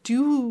like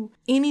do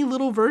any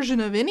little version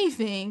of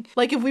anything.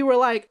 Like if we were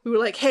like,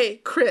 hey,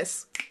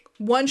 Chris,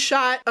 one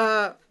shot,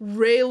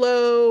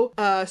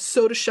 Raylo,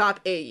 soda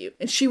shop AU.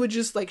 And she would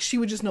just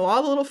know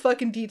all the little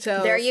fucking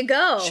details. There you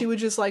go. She would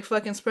just like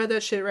fucking spread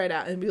that shit right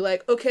out and be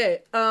like,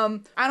 okay, I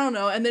don't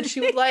know. And then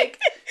she would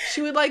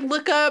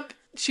look up,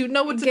 she would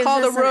know what to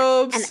call the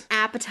robes. An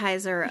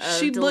appetizer of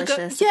She'd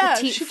delicious, look up,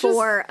 petite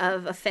four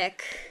of a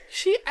fic.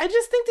 I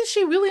just think that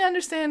she really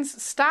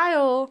understands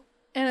style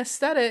and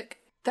aesthetic.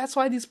 That's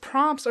why these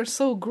prompts are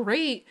so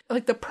great.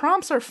 Like, the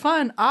prompts are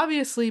fun,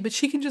 obviously, but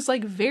she can just,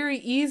 like, very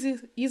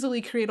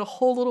easily create a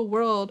whole little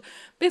world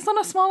based on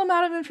a small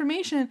amount of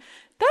information.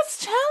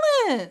 That's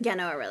talent! Yeah,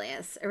 no, it really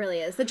is. It really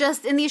is.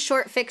 Just in these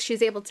short fics,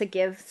 she's able to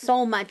give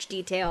so much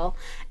detail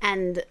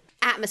and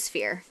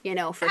atmosphere,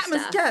 for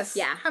stuff. Yes,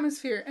 yeah.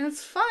 Atmosphere. And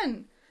it's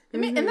fun.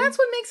 And that's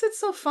what makes it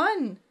so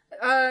fun.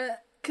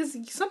 Because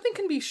something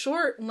can be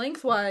short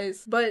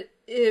lengthwise, but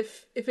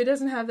if it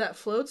doesn't have that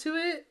flow to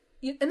it,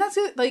 and that's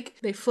it. Like,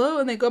 they flow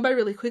and they go by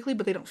really quickly,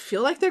 but they don't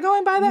feel like they're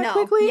going by that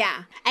quickly.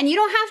 Yeah. And you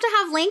don't have to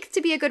have length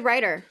to be a good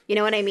writer. You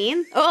know what I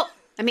mean? Stop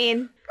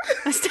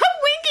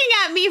winking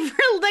at me for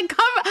the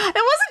cover.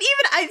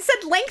 I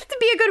said length to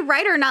be a good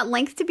writer, not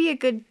length to be a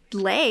good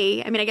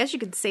lay. I mean, I guess you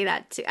could say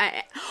that too.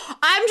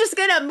 I'm just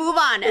gonna move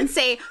on and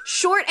say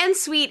short and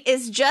sweet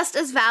is just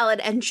as valid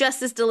and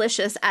just as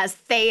delicious as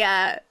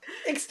Thea.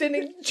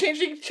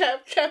 Changing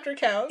chapter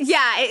counts.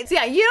 Yeah.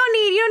 You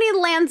don't need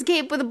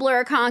landscape with a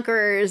blur of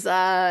conquerors.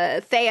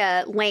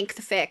 Thea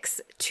length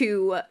fix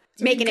to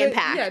make an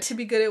impact. Yeah, to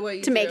be good at what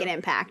you do. To make an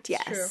impact,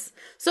 yes. True.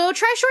 So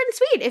try short and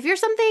sweet. If you're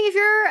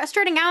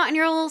starting out and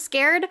you're a little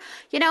scared,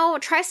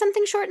 try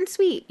something short and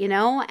sweet,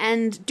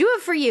 and do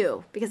it for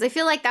you. Because I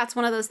feel like that's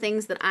one of those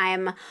things that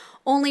I'm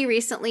only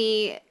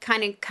recently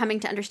kind of coming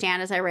to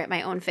understand as I write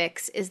my own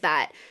fics, is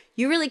that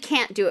you really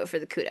can't do it for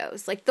the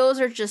kudos. Like,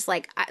 those are just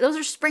those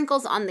are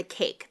sprinkles on the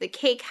cake. The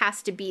cake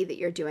has to be that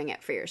you're doing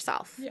it for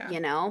yourself,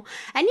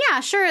 And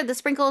yeah, sure, the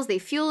sprinkles, they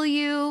fuel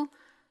you,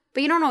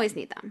 but you don't always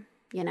need them,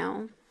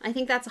 I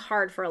think that's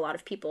hard for a lot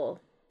of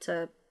people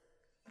to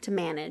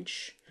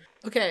manage.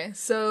 Okay,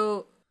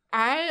 so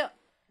I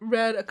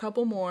read a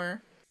couple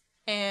more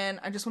and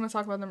I just want to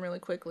talk about them really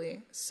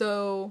quickly.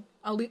 So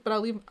I'll leave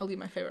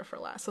my favorite for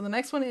last. So the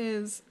next one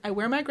is I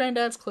wear my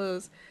granddad's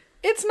clothes.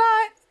 It's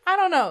not, I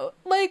don't know,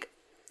 like,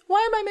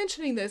 why am I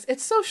mentioning this?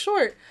 It's so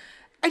short.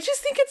 I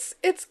just think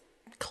it's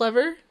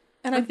clever,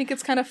 and I think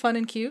it's kind of fun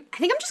and cute. I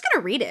think I'm just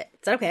gonna read it.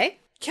 Is that okay?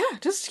 Yeah,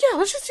 let's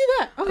just do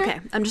that. Okay,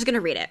 I'm just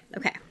gonna read it.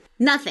 Okay.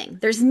 Nothing.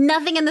 There's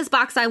nothing in this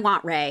box I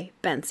want, Ray.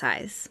 Ben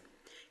sighs.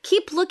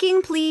 Keep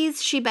looking,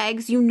 please, she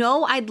begs. You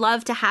know I'd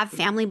love to have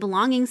family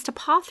belongings to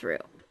paw through.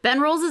 Ben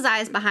rolls his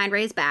eyes behind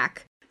Ray's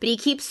back, but he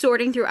keeps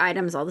sorting through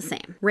items all the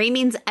same. Ray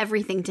means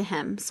everything to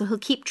him, so he'll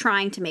keep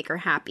trying to make her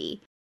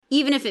happy,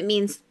 even if it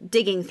means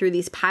digging through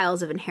these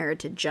piles of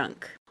inherited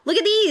junk. Look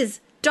at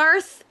these!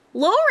 Darth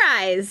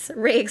low-rise!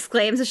 Ray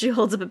exclaims as she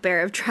holds up a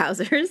pair of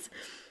trousers.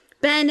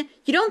 Ben,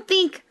 you don't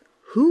think,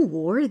 who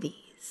wore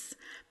these?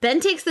 Ben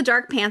takes the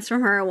dark pants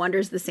from her and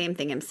wonders the same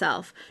thing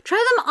himself.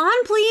 Try them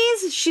on,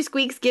 please, she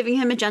squeaks, giving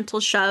him a gentle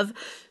shove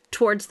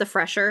towards the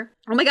fresher.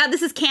 Oh my god,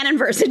 this is canon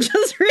verse, I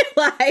just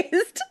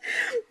realized.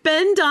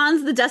 Ben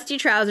dons the dusty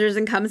trousers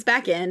and comes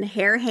back in,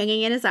 hair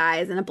hanging in his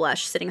eyes and a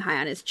blush sitting high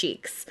on his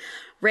cheeks.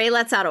 Ray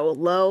lets out a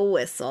low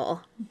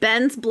whistle.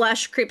 Ben's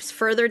blush creeps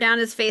further down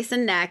his face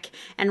and neck,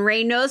 and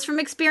Ray knows from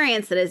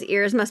experience that his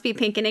ears must be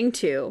pinkening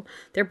too.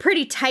 They're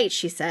pretty tight,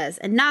 she says,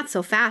 and not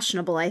so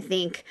fashionable, I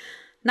think.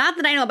 Not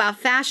that I know about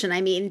fashion. I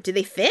mean, do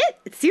they fit?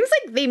 It seems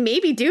like they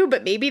maybe do,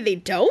 but maybe they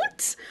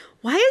don't.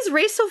 Why is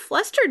Ray so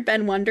flustered,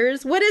 Ben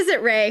wonders. What is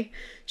it, Ray?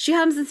 She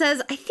hums and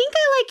says, I think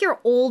I like your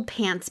old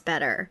pants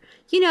better.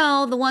 You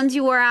know, the ones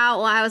you wore out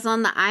while I was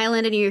on the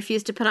island and you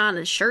refused to put on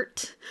a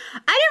shirt. I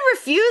didn't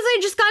refuse. I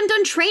just gotten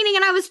done training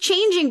and I was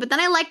changing, but then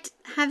I liked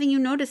having you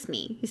notice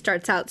me. He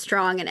starts out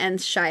strong and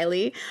ends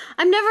shyly.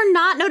 I'm never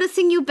not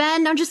noticing you,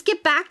 Ben. Now just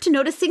get back to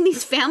noticing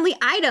these family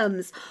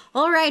items.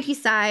 All right, he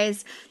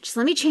sighs. Just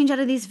let me change out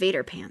of these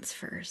Vader pants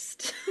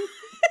first.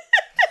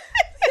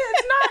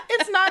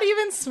 It's not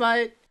even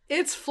smut.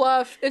 It's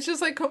fluff. It's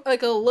just like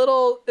a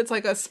little, it's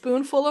like a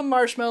spoonful of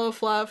marshmallow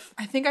fluff.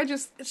 I think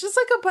it's just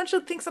like a bunch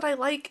of things that I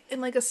like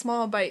in like a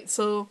small bite.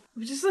 So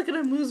we're just like an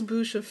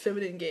amuse-bouche of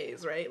feminine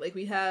gaze, right? Like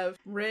we have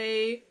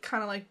Ray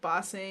kind of like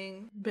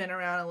bossing Ben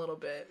around a little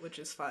bit, which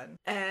is fun.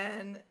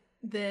 And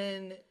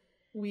then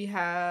we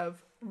have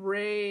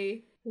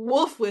Ray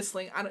wolf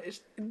whistling.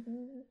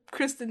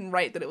 Chris didn't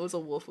write that it was a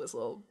wolf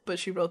whistle, but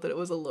she wrote that it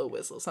was a low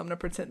whistle. So I'm going to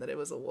pretend that it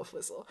was a wolf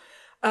whistle.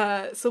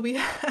 So we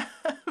have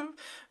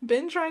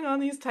Ben trying on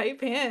these tight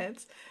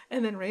pants,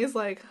 and then Ray's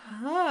like,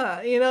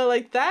 you know,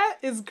 like that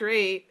is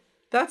great.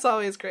 That's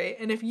always great.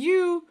 And if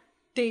you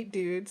date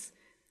dudes,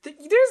 there's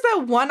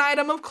that one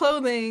item of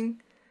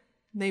clothing,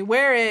 they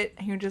wear it,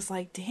 and you're just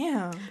like,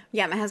 damn.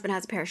 Yeah, my husband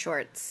has a pair of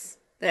shorts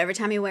that every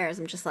time he wears,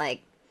 I'm just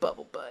like,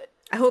 bubble butt.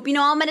 I hope you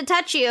know I'm going to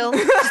touch you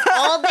just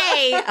all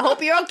day. I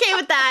hope you're okay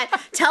with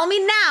that. Tell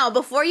me now,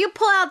 before you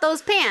pull out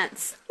those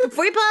pants,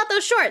 before you pull out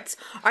those shorts,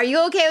 are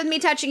you okay with me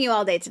touching you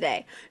all day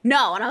today?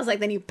 No. And I was like,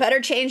 then you better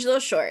change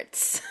those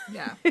shorts.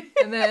 Yeah.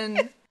 And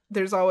then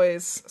there's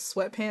always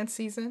sweatpants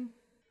season.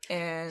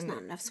 And there's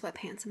not enough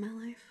sweatpants in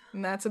my life.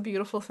 And that's a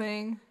beautiful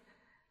thing.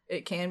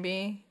 It can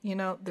be. You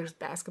know, there's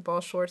basketball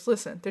shorts.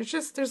 Listen,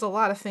 there's a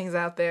lot of things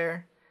out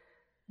there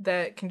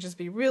that can just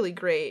be really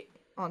great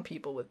on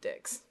people with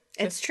dicks.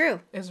 It's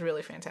true. It's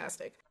really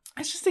fantastic.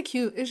 It's just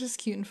cute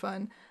and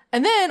fun.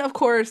 And then, of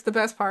course, the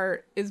best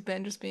part is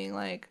Ben just being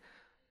like,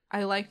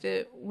 I liked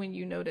it when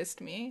you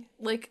noticed me.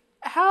 Like,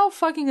 how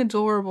fucking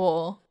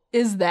adorable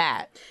is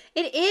that?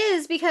 It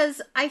is,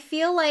 because I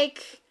feel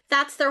like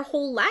that's their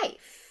whole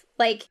life.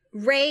 Like,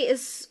 Ray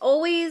is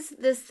always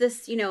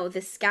this, you know,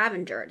 this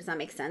scavenger. Does that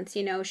make sense?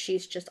 You know,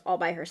 she's just all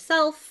by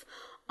herself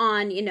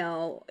on, you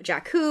know,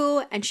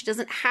 Jakku, and she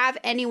doesn't have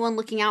anyone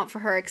looking out for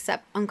her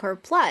except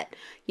Unkar Plutt.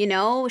 You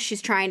know,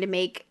 she's trying to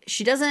make,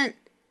 she doesn't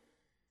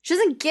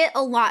get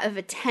a lot of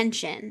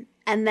attention,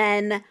 and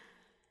then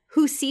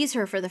who sees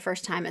her for the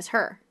first time is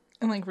her.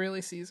 And like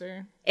really sees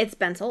her. It's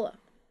Ben Solo,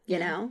 you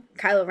know,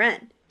 Kylo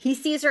Ren. He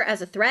sees her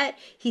as a threat.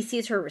 He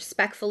sees her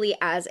respectfully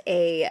as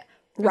a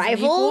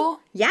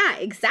rival. Yeah,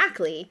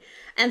 exactly.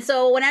 And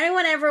so when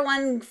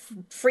everyone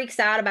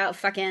freaks out about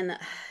fucking,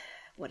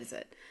 what is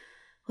it?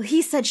 Well,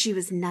 he said she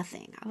was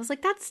nothing. I was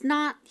like, that's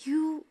not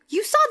you.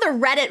 You saw the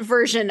Reddit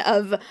version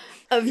of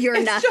your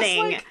it's nothing.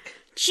 Like,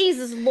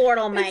 Jesus Lord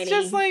Almighty. It's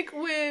just like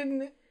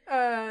when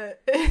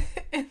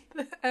in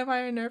the Am I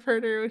a Nerf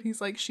Herder, when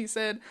he's like, she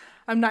said,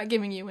 I'm not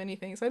giving you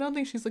anything. So I don't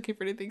think she's looking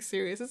for anything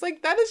serious. It's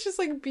like, that is just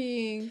like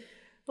being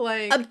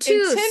like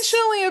obtuse.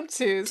 Intentionally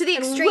obtuse to the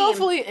extreme, and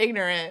willfully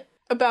ignorant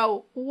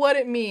about what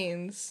it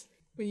means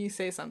when you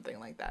say something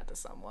like that to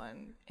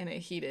someone in a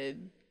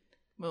heated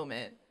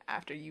moment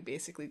after you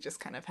basically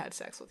just kind of had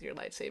sex with your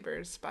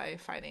lightsabers by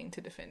fighting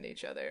to defend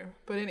each other.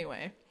 But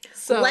anyway,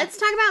 so let's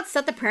talk about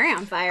Set the Prairie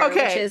on Fire,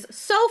 which is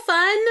so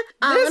fun.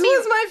 This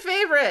was my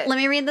favorite. Let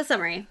me read the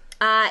summary.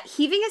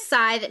 Heaving a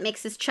sigh that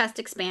makes his chest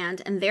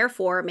expand and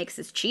therefore makes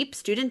his cheap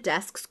student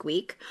desk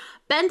squeak,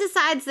 Ben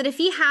decides that if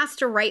he has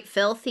to write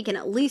filth, he can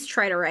at least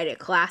try to write it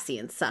classy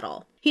and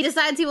subtle. He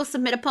decides he will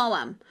submit a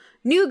poem.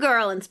 New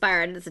Girl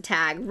inspired as a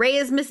tag. Ray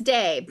is Miss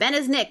Day. Ben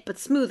is Nick, but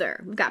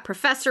smoother. We've got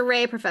Professor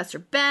Ray, Professor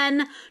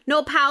Ben.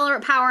 No power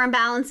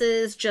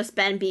imbalances, just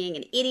Ben being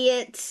an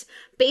idiot.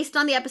 Based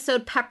on the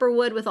episode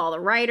Pepperwood with all the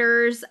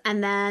writers.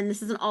 And then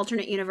this is an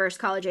alternate universe,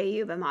 College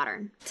AU, but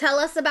modern. Tell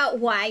us about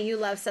why you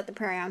love Set the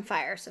Prairie on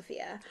Fire,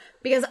 Sophia.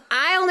 Because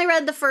I only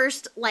read the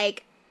first,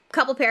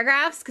 couple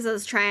paragraphs because I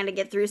was trying to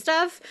get through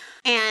stuff.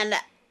 And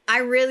I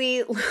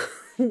really love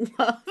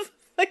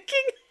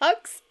fucking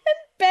Hux and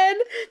Ben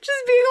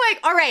just being like,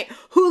 all right,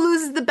 who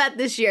loses the bet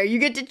this year? You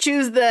get to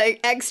choose the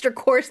extra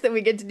course that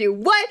we get to do.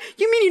 What?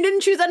 You mean you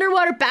didn't choose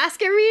underwater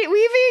basket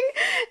weaving?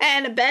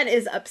 And Ben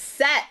is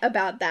upset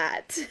about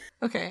that.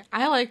 Okay,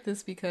 I like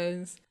this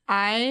because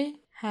I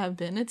have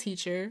been a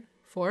teacher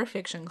for a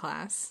fiction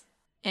class.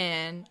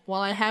 And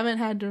while I haven't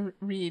had to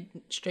read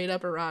straight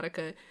up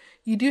erotica,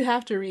 you do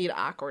have to read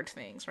awkward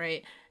things,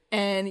 right?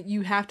 And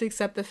you have to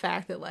accept the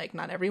fact that,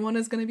 not everyone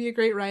is going to be a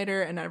great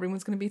writer and not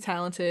everyone's going to be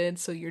talented.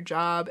 So your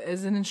job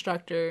as an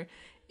instructor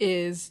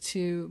is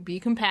to be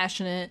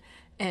compassionate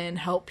and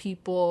help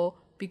people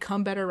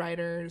become better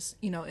writers,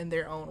 in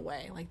their own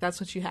way. That's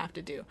what you have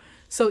to do.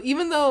 So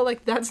even though,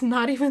 that's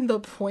not even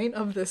the point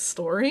of this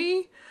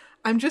story,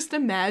 I'm just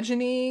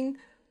imagining,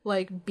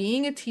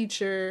 being a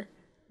teacher,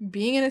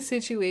 being in a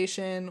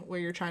situation where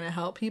you're trying to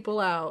help people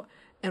out,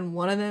 and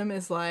one of them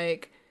is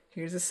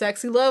here's a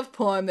sexy love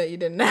poem that you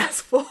didn't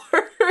ask for.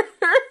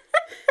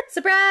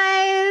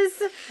 Surprise!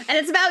 And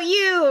it's about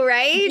you,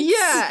 right?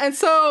 Yeah, and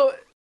so...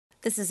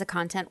 This is a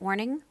content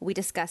warning. We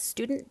discuss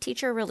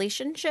student-teacher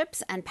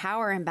relationships and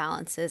power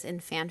imbalances in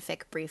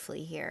fanfic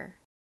briefly here.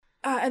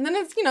 And then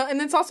it's,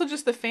 and it's also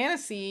just the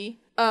fantasy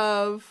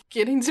of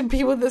getting to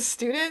be with a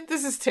student.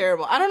 This is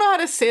terrible. I don't know how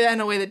to say that in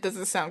a way that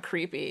doesn't sound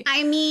creepy.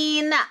 I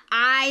mean,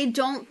 I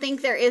don't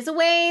think there is a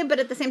way, but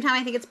at the same time,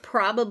 I think it's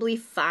probably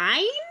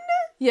fine.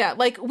 Yeah,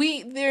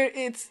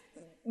 it's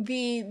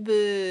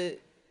the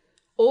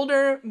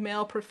older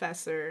male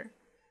professor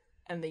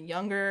and the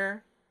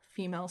younger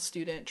female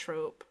student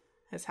trope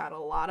has had a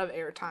lot of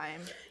airtime.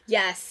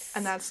 Yes.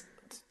 And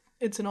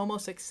it's an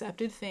almost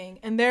accepted thing.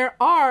 And there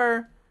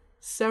are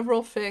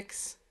several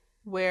fics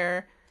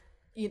where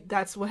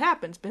that's what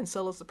happens. Ben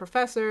Solo's the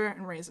professor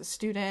and Ray's a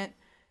student,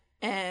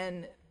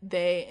 and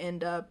they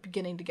end up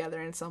getting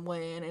together in some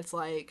way, and it's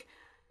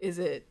is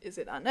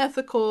it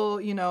unethical?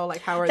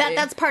 How are they?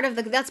 That's part of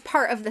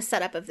the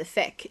setup of the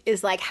fic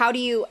is how do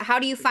you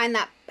find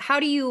that? How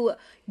do you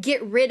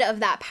get rid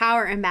of that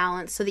power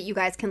imbalance so that you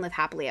guys can live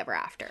happily ever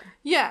after?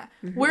 Yeah.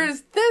 Mm-hmm.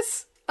 Whereas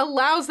this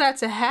allows that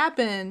to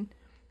happen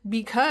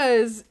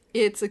because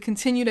it's a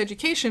continued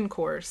education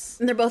course.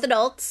 And they're both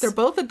adults.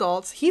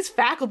 He's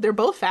faculty. They're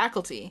both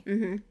faculty.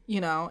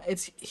 Mm-hmm.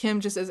 It's him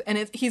just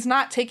he's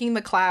not taking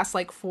the class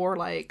for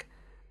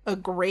a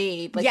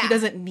grade. He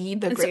doesn't need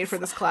the grade for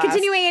this class.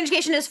 Continuing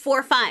education is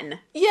for fun.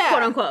 Yeah.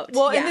 Quote unquote.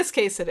 Well, in this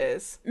case it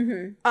is.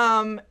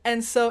 Mm-hmm.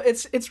 And so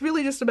it's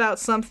really just about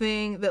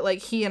something that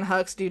he and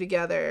Hux do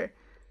together,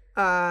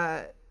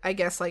 I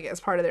guess as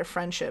part of their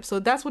friendship. So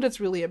that's what it's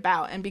really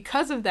about. And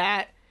because of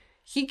that,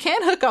 he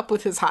can hook up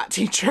with his hot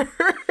teacher.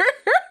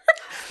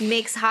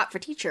 Makes hot for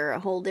teacher a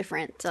whole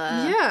different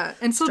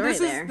and so this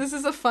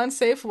is a fun,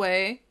 safe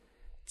way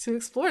to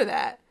explore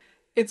that.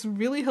 It's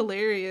really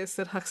hilarious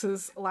that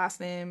Hux's last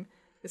name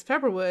is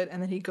Pepperwood,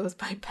 and then he goes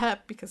by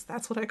Pep because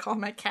that's what I call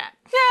my cat.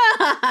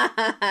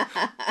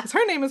 Because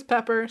her name is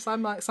Pepper,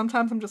 so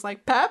sometimes I'm just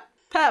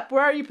Pep,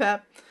 where are you,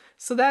 Pep?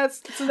 So that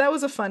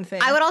was a fun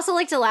thing. I would also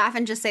like to laugh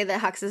and just say that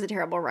Hux is a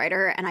terrible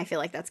writer, and I feel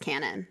like that's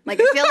canon. I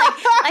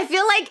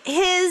feel like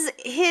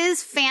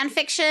his fan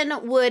fiction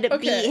would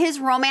be, his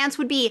romance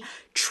would be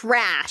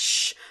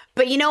trash.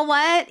 But you know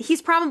what?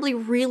 He's probably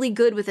really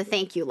good with a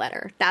thank you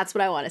letter. That's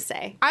what I want to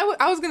say.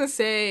 I was going to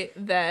say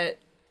that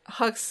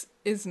Hux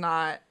is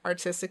not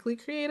artistically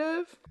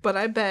creative, but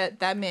I bet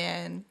that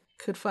man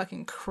could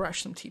fucking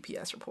crush some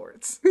TPS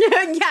reports.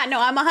 Yeah, no,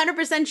 I'm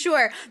 100%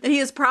 sure that he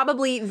is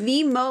probably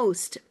the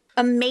most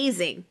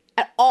amazing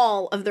at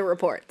all of the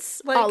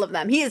reports. All of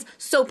them. He is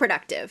so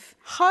productive.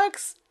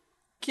 Hux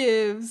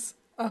gives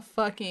a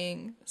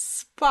fucking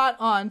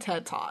spot-on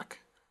TED Talk.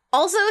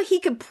 Also, he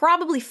could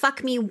probably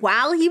fuck me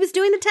while he was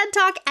doing the TED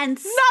Talk and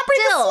not break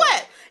a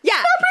sweat. Yeah,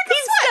 not break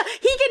a sweat.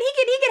 He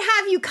could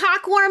have you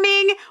cock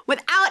warming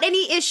without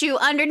any issue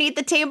underneath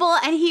the table,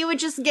 and he would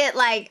just get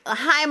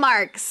high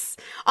marks.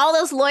 All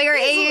those lawyer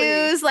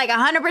AUs,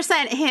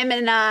 100%. Him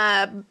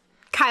and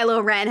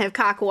Kylo Ren have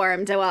cock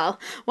warmed while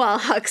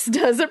Hux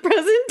does a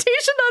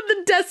presentation on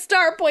the Death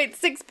Star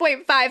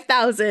 6.5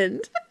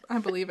 thousand. I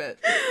believe it.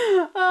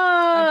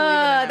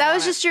 That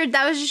was just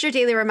your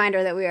daily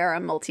reminder that we are a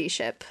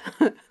multi-ship.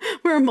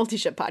 We're a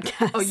multi-ship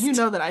podcast. Oh, you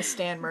know that I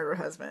stand murder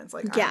husbands.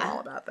 I'm all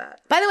about that.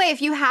 By the way, if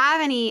you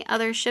have any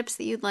other ships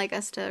that you'd like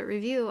us to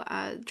review,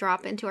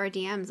 drop into our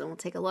DMs and we'll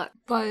take a look.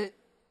 But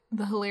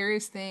the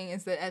hilarious thing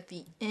is that at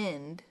the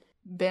end,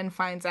 Ben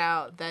finds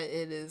out that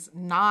it is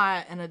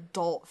not an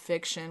adult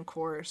fiction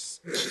course.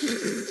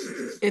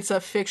 It's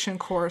a fiction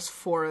course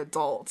for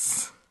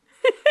adults.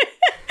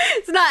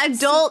 It's not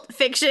adult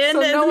fiction.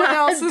 So It's no one not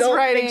else is adult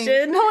writing.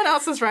 fiction. No one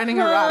else is writing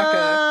erotica,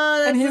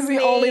 Oh, and he's that's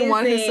the only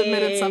one who amazing.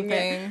 submitted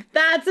something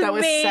That's that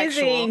was amazing.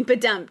 sexual.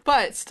 But dump.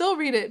 But still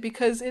read it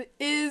because it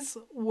is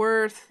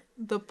worth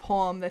the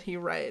poem that he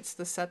writes,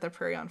 the Set the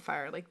Prairie on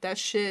Fire. Like, that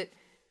shit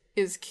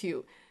is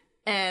cute.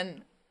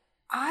 And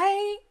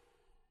I,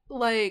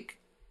 like,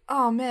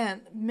 oh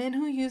man, men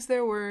who use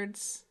their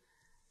words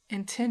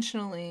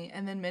intentionally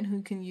and then men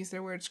who can use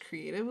their words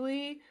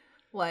creatively,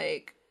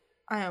 like,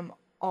 I am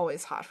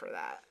always hot for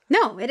that.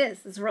 No, it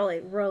is. It's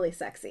really, really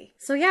sexy.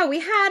 So yeah,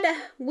 we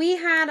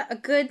had a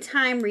good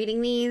time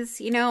reading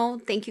these. You know,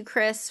 thank you,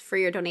 Chris, for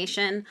your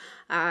donation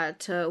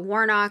to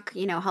Warnock.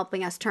 You know,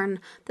 helping us turn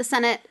the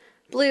Senate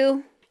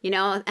blue. You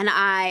know, and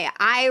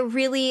I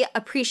really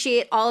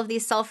appreciate all of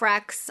these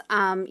self-recs.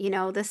 You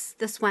know,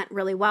 this went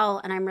really well,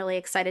 and I'm really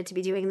excited to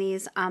be doing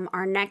these.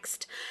 Our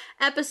next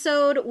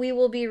episode, we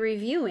will be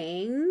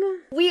reviewing.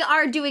 We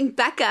are doing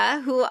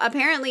Becca, who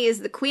apparently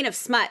is the queen of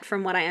smut,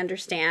 from what I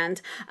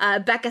understand.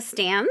 Becca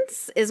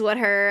Stans is what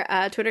her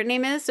Twitter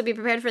name is, so be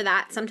prepared for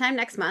that sometime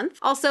next month.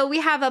 Also, we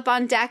have up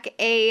on deck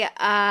a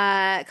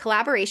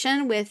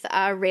collaboration with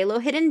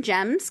Raylo Hidden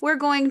Gems. We're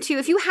going to,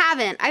 if you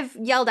haven't, I've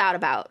yelled out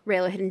about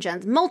Raylo Hidden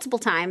Gems multiple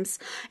times.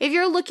 If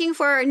you're looking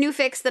for new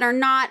fics that are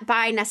not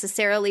by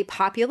necessarily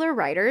popular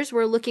writers,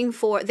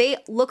 they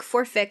look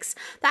for fics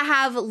that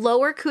have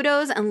lower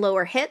kudos and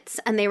lower hits,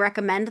 and they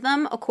recommend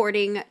them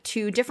according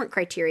to different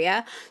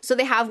criteria. So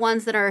they have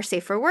ones that are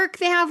safe for work,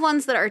 they have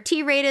ones that are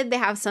T-rated, they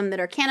have some that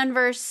are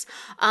canonverse.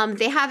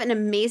 They have an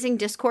amazing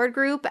Discord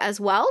group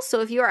as well.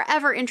 So if you are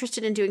ever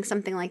interested in doing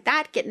something like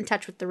that, get in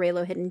touch with the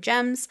Raylo Hidden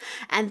Gems,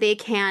 and they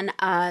can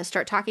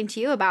start talking to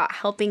you about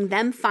helping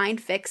them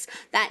find fics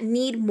that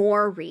need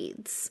more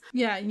reads.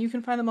 Yeah, and you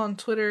can find them on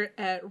Twitter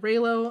at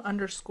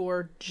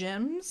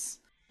Raylo_gems.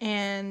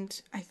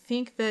 And I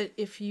think that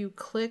if you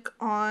click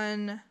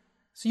on,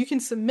 so you can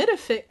submit a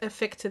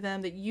fic to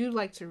them that you'd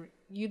like to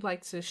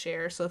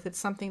share. So if it's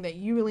something that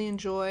you really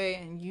enjoy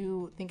and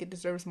you think it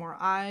deserves more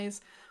eyes,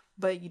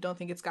 but you don't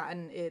think it's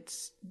gotten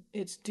its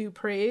due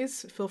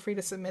praise, feel free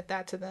to submit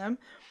that to them.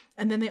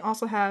 And then they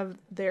also have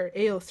their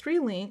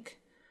AO3 link,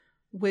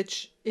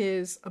 which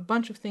is a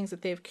bunch of things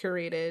that they've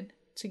curated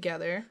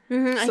together.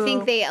 Mm-hmm. So,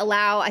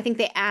 I think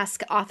they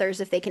ask authors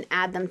if they can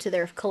add them to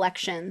their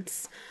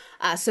collections.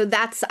 So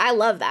I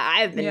love that.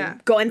 I've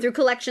been going through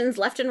collections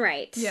left and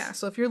right. Yeah,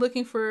 so if you're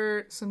looking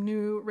for some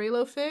new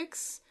Raylo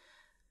fics,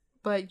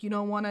 but you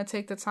don't want to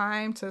take the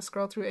time to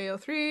scroll through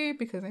AO3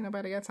 because ain't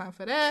nobody got time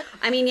for that.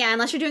 I mean, yeah,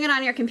 unless you're doing it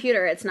on your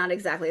computer, it's not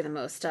exactly the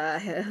most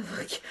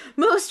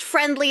most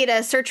friendly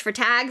to search for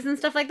tags and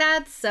stuff like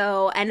that.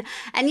 So, and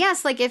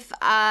yes, like if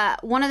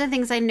one of the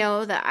things I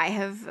know that I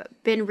have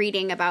been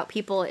reading about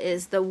people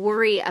is the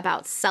worry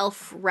about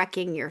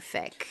self-wrecking your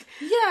fic.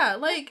 Yeah,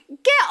 like,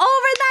 get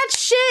over that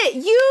shit.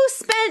 You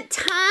spent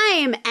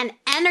time and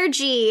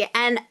energy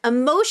and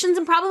emotions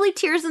and probably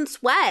tears and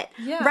sweat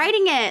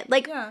writing it.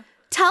 Like,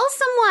 tell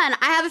someone,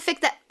 I have a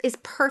fic that is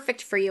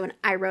perfect for you and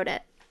I wrote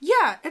it.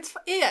 Yeah,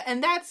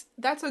 and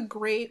that's a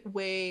great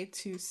way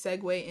to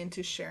segue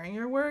into sharing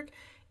your work.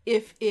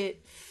 If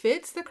it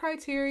fits the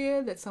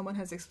criteria that someone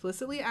has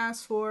explicitly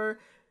asked for,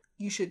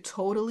 you should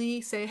totally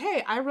say,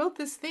 hey, I wrote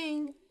this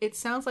thing. It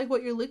sounds like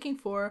what you're looking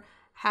for.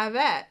 Have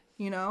at,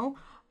 you know?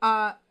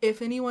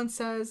 If anyone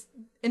says,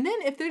 and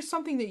then if there's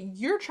something that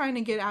you're trying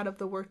to get out of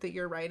the work that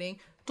you're writing,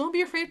 don't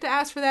be afraid to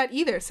ask for that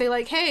either. Say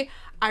like, hey,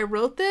 I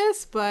wrote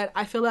this, but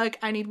I feel like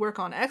I need work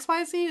on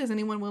XYZ. Is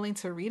anyone willing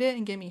to read it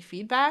and give me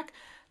feedback?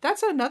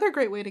 That's another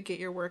great way to get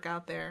your work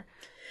out there.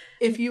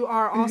 If you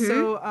are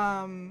also,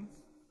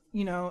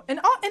 you know, and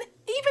even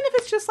if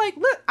it's just like,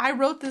 look, I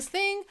wrote this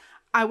thing,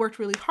 I worked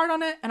really hard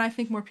on it, and I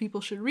think more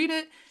people should read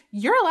it.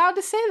 You're allowed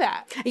to say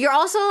that. You're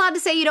also allowed to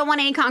say you don't want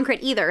any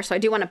concrete either. So I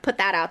do want to put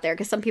that out there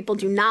because some people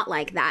do not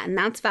like that, and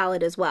that's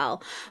valid as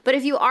well. But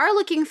if you are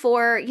looking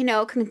for, you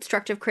know,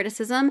 constructive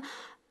criticism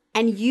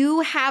and you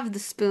have the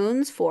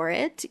spoons for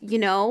it, you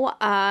know,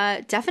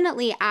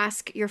 definitely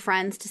ask your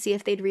friends to see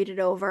if they'd read it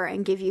over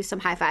and give you some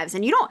high fives.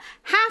 And you don't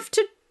have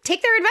to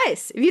take their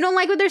advice if you don't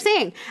like what they're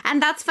saying.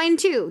 And that's fine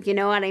too. You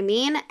know what I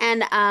mean?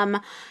 And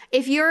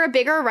if you're a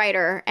bigger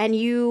writer and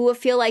you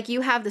feel like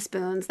you have the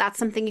spoons, that's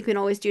something you can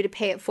always do to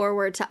pay it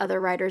forward to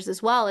other writers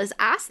as well, is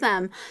ask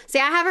them. Say,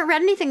 I haven't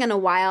read anything in a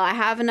while. I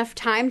have enough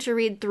time to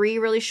read 3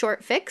 really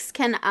short fics.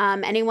 Can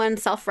anyone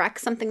self-rec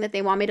something that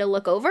they want me to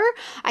look over?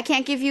 I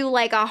can't give you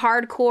like a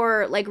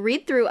hardcore like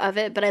read through of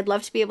it, but I'd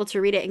love to be able to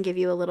read it and give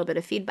you a little bit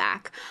of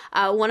feedback.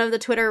 One of the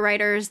Twitter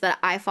writers that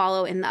I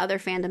follow in the other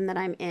fandom that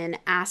I'm in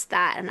asked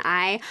that, and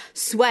I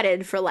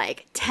sweated for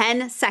like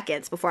 10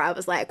 seconds before I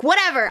was like,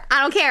 whatever,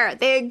 I don't care.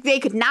 They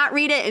could not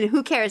read it, and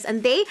who cares?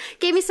 And they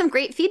gave me some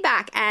great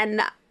feedback,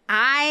 and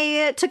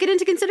I took it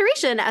into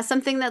consideration as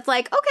something that's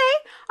like, okay,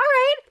 all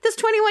right, this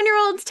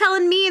 21-year-old's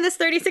telling me, this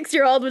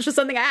 36-year-old, which was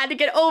something I had to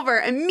get over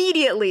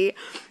immediately,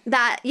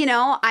 that, you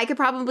know, I could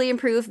probably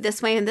improve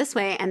this way and this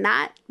way. And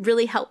that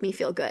really helped me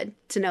feel good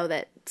to know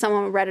that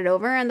someone read it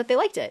over and that they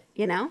liked it,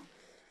 you know?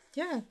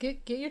 Yeah,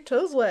 get your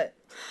toes wet.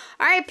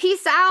 All right,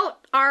 peace out.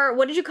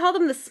 What did you call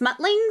them? The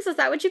smutlings? Is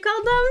that what you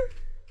called them?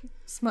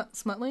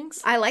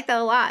 Smutlings? I like that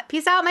a lot.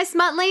 Peace out, my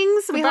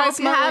smutlings. We Goodbye, hope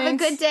you have a smutlings.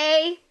 good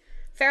day.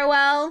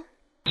 Farewell.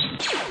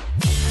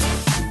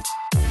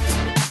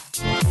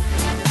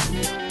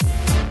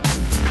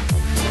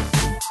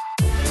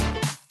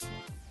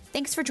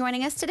 Thanks for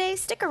joining us today.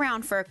 Stick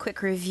around for a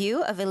quick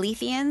review of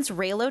Alethian's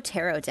Raylo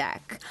Tarot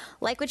deck.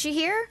 Like what you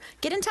hear?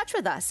 Get in touch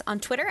with us on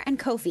Twitter and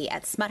Ko-fi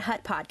at Smut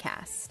Hutt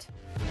Podcast.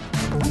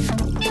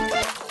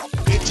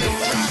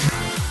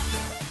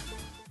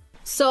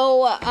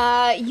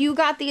 So, you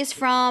got these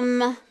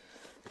from...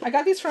 I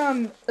got these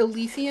from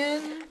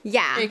Alethian,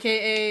 Yeah.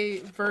 aka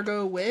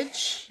Virgo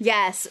Witch.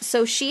 Yes,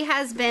 so she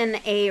has been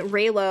a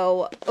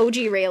Raylo, OG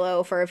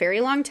Raylo, for a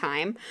very long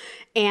time,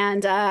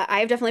 and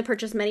I've definitely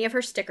purchased many of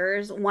her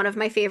stickers. One of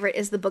my favorite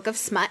is the Book of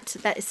Smut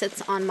that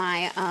sits on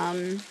my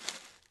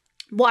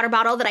water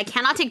bottle that I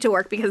cannot take to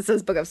work because it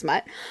says Book of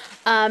Smut.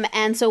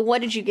 And so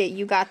what did you get?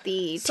 You got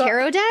the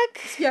tarot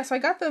deck? Yeah, so I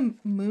got the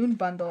Moon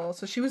Bundle.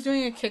 So she was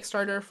doing a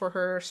Kickstarter for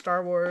her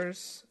Star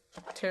Wars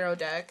tarot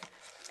deck.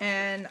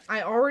 And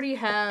I already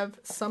have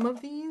some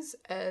of these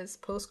as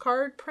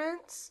postcard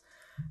prints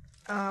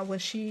when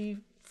she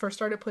first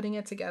started putting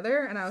it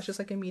together. And I was just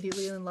like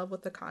immediately in love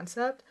with the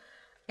concept.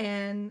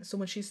 And so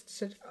when she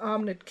said, oh,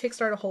 I'm going to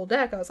kickstart a whole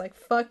deck, I was like,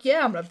 fuck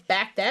yeah, I'm going to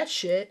back that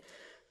shit.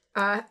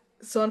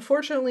 So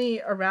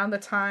unfortunately, around the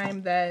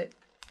time that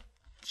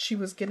she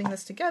was getting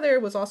this together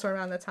was also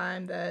around the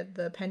time that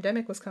the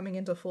pandemic was coming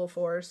into full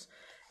force.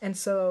 And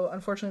so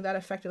unfortunately that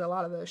affected a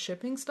lot of the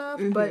shipping stuff.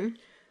 Mm-hmm. But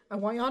I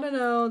want y'all to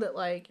know that,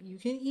 like, you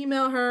can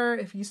email her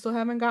if you still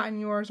haven't gotten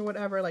yours or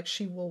whatever. Like,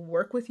 she will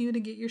work with you to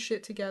get your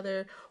shit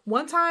together.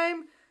 One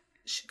time,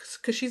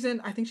 because she's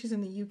in, I think she's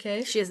in the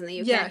UK. She is in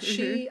the UK.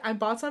 Yeah, I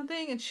bought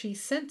something and she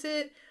sent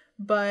it,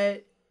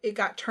 but it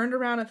got turned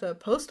around at the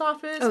post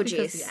office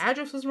because the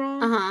address was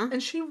wrong. Uh-huh.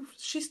 And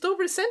she still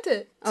resent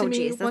it to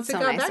me once it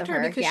got back to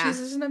her because she's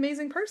just an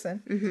amazing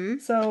person. Mm-hmm.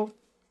 So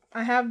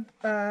I have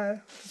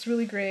this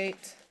really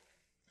great,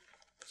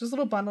 just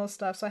little bundle of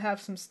stuff. So I have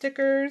some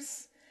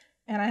stickers.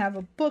 And I have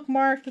a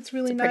bookmark that's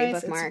really nice. Pretty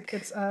bookmark.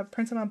 It's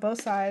printed on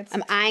both sides.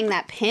 I'm eyeing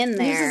that pin there.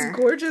 This is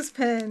gorgeous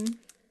pin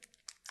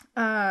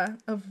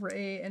of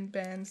Ray and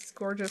Ben's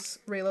gorgeous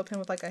Raylo pin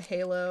with like a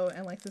halo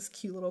and like this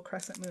cute little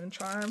crescent moon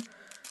charm.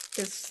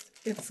 It's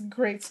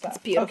great stuff.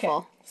 It's beautiful.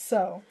 Okay,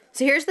 so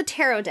here's the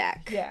tarot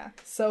deck. Yeah.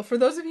 So for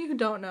those of you who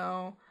don't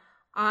know,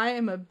 I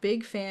am a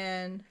big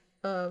fan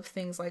of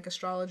things like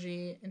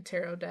astrology and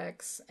tarot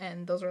decks,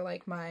 and those are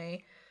like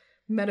my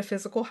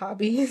metaphysical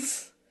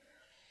hobbies.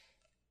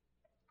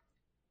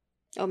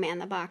 Oh man,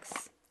 the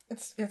box.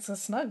 It's a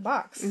snug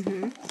box.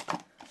 Mm-hmm.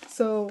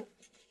 So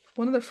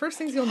one of the first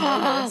things you'll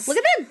notice... Look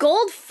at that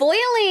gold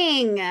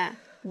foiling!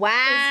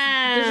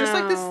 Wow. There's just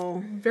like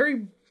this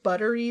very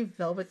buttery,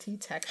 velvety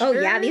texture. Oh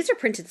yeah, these are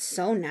printed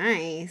so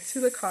nice. To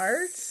the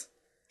cards.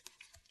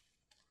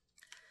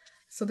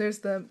 So there's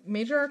the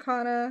Major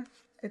Arcana.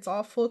 It's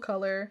all full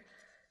color.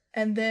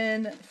 And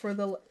then for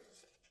the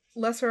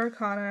Lesser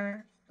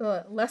Arcana,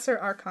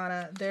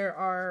 there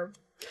are...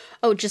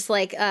 Oh, just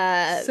like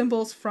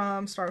symbols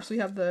from Star Wars. So we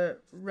have the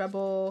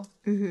Rebel.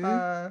 Mm-hmm.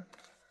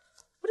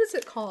 What is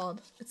it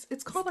called?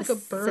 It's called like a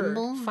bird.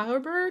 Symbol?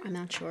 Firebird? I'm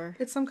not sure.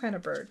 It's some kind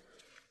of bird.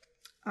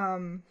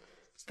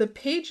 The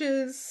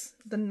pages,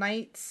 the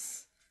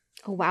knights.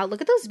 Oh wow!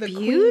 Look at those the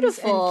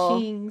beautiful queens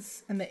and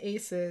kings and the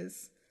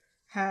aces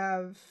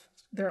have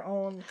their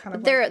own kind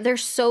of. They're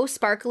so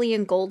sparkly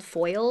and gold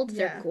foiled. Yeah.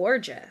 They're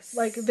gorgeous.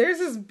 Like there's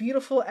this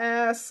beautiful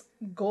ass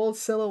gold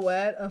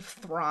silhouette of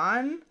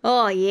Thrawn.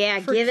 Oh yeah,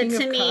 give it King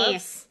to of me.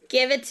 Cups.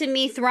 Give it to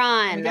me,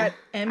 Thrawn. We got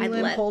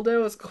Emlyn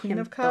Holdo as Queen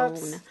of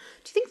Cups. Do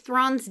you think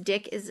Thrawn's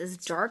dick is as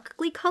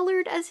darkly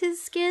colored as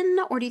his skin,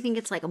 or do you think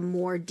it's like a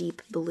more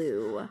deep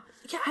blue?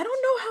 Yeah, I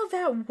don't know how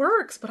that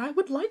works, but I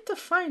would like to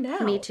find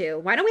out. Me too.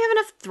 Why don't we have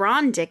enough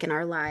Thrawn dick in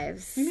our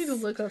lives? You need to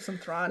look up some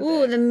Thrawn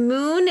Ooh, dick. the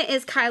moon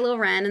is Kylo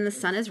Ren and the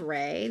sun is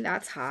Rey.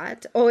 That's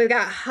hot. Oh, we've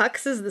got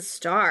Hux as the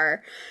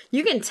star.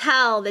 You can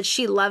tell that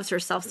she loves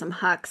herself some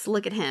Hux.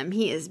 Look at him.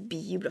 He is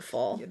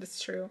beautiful. Yeah,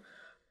 that's true.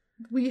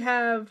 We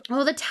have...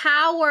 Oh, the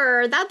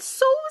tower. That's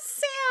so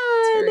sad.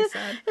 It's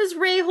very sad. Is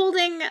Rey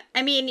holding...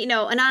 I mean, you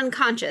know, an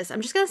unconscious.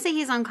 I'm just going to say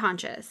he's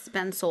unconscious.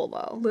 Ben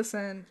Solo.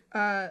 Listen,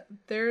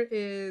 there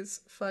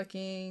is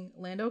fucking...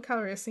 Lando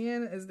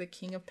Calrissian is the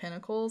King of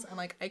Pentacles, and,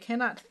 like, I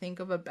cannot think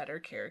of a better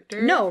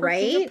character No, for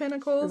right? King of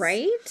Pentacles.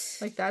 Right?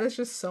 Like, that is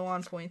just so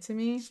on point to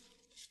me.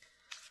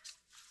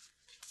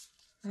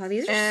 Oh,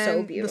 these are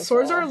so beautiful. The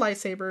swords are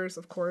lightsabers,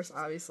 of course,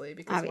 obviously,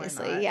 because why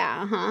not?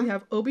 Yeah, uh-huh. We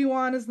have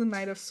Obi-Wan as the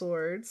Knight of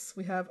Swords.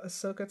 We have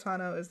Ahsoka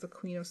Tano as the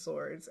Queen of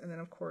Swords. And then,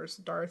 of course,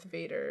 Darth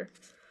Vader.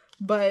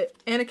 But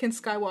Anakin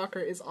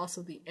Skywalker is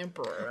also the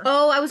Emperor.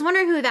 Oh, I was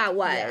wondering who that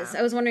was.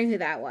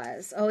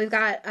 Yeah. Oh, we've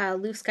got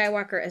Luke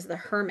Skywalker as the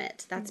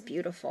Hermit. That's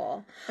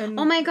beautiful. And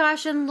oh my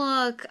gosh, and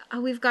look,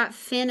 we've got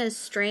Finn as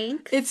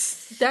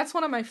Strength. That's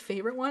one of my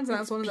favorite ones, and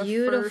that's one of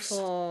the first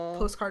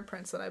postcard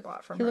prints that I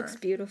bought from her. He looks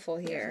beautiful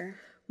here.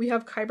 Yeah. We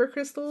have kyber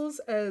crystals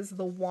as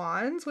the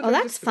wands, which Oh, I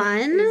that's just think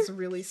fun. is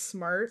really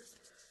smart.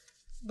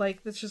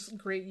 Like, that's just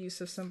great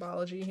use of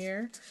symbology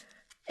here.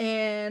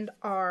 And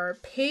our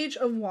page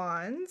of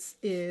wands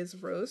is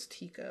Rose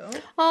Tico.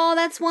 Oh,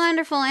 that's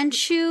wonderful. And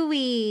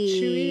Chewy.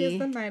 Chewy is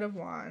the Knight of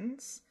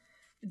Wands.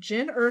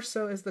 Jin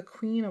Urso is the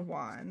Queen of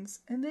Wands.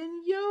 And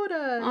then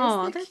Yoda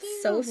is the That's King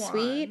so of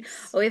sweet.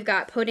 Wands. Oh, we've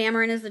got Poe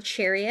Dameron as the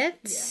Chariot.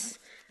 Yeah.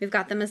 We've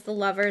got them as the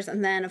Lovers.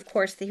 And then, of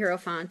course, the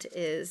Hierophant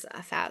is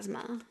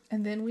Phasma.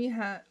 And then we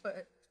have...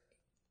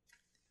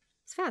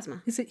 It's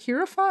Phasma. is it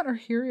Hierophant or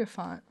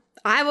Hierophant?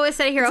 I've always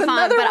said a Hierophant,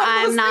 Another but one of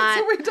I'm those not.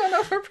 things where we don't know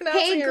if we're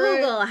pronouncing Hey, it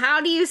right. Google,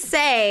 how do you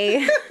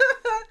say?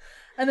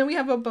 And then we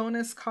have a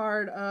bonus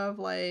card of,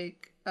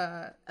 like,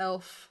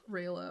 Elf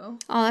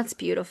Raylo. Oh, that's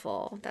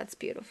beautiful. That's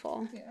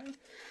beautiful. Yeah.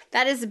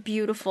 That is a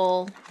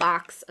beautiful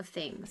box of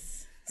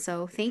things.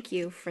 So thank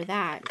you for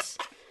that.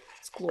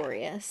 It's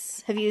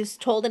glorious. Have you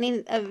told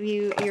any of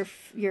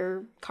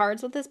your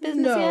cards with this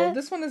business No, yet?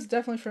 this one is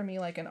definitely for me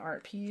like an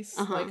art piece.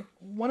 Like,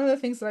 one of the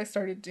things that I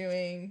started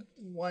doing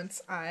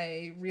once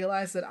I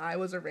realized that I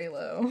was a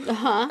Raylo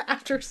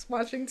after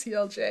watching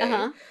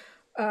TLJ,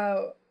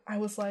 I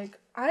was like,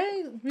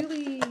 I'm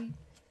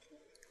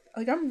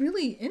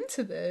really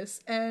into this.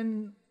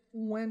 And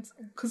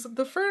because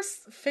the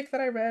first fic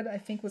that I read, I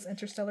think, was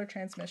Interstellar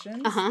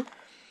Transmissions.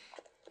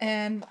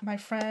 And my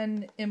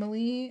friend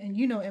Emily, and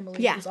you know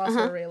Emily, who's also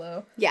a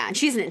Raylo. Yeah, and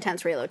she's an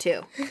intense Raylo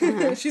too.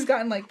 She's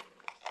gotten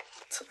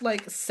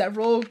like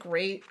several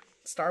great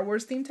Star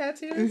Wars themed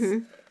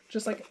tattoos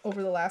just like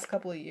over the last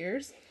couple of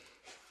years.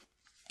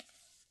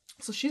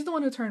 So she's the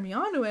one who turned me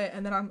on to it,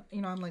 and then I'm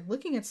like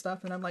looking at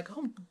stuff, and I'm like,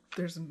 oh,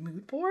 there's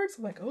mood boards.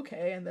 I'm like,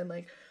 okay, and then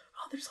like,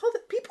 oh, there's all the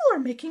people are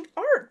making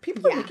art.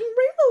 People are making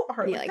Raylo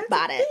art. You like, like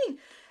that's bought a it. thing.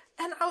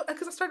 And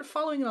because I started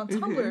following it on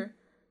Tumblr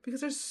because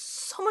there's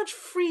so much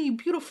free,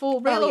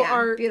 beautiful Raylo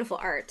art Beautiful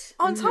art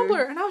on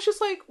Tumblr, and I was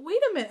just like, wait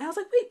a minute. And I was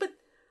like, wait, but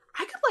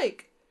I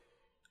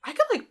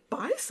could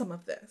buy some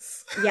of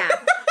this. Yeah.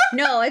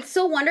 No, it's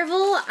so wonderful.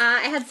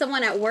 I had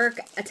someone at work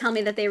tell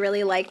me that they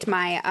really liked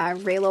my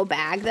Raylo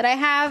bag that I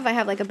have. I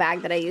have like a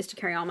bag that I use to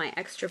carry all my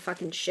extra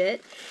fucking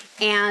shit.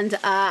 And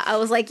I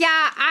was like,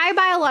 yeah, I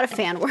buy a lot of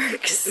fan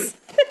works.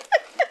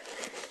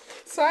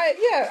 So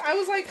I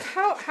was like,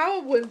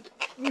 how would,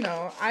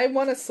 I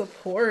want to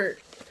support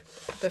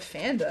the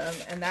fandom,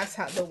 and that's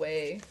the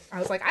way I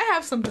was like, I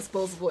have some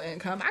disposable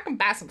income. I can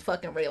buy some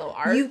fucking Raylo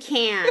art. You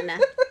can.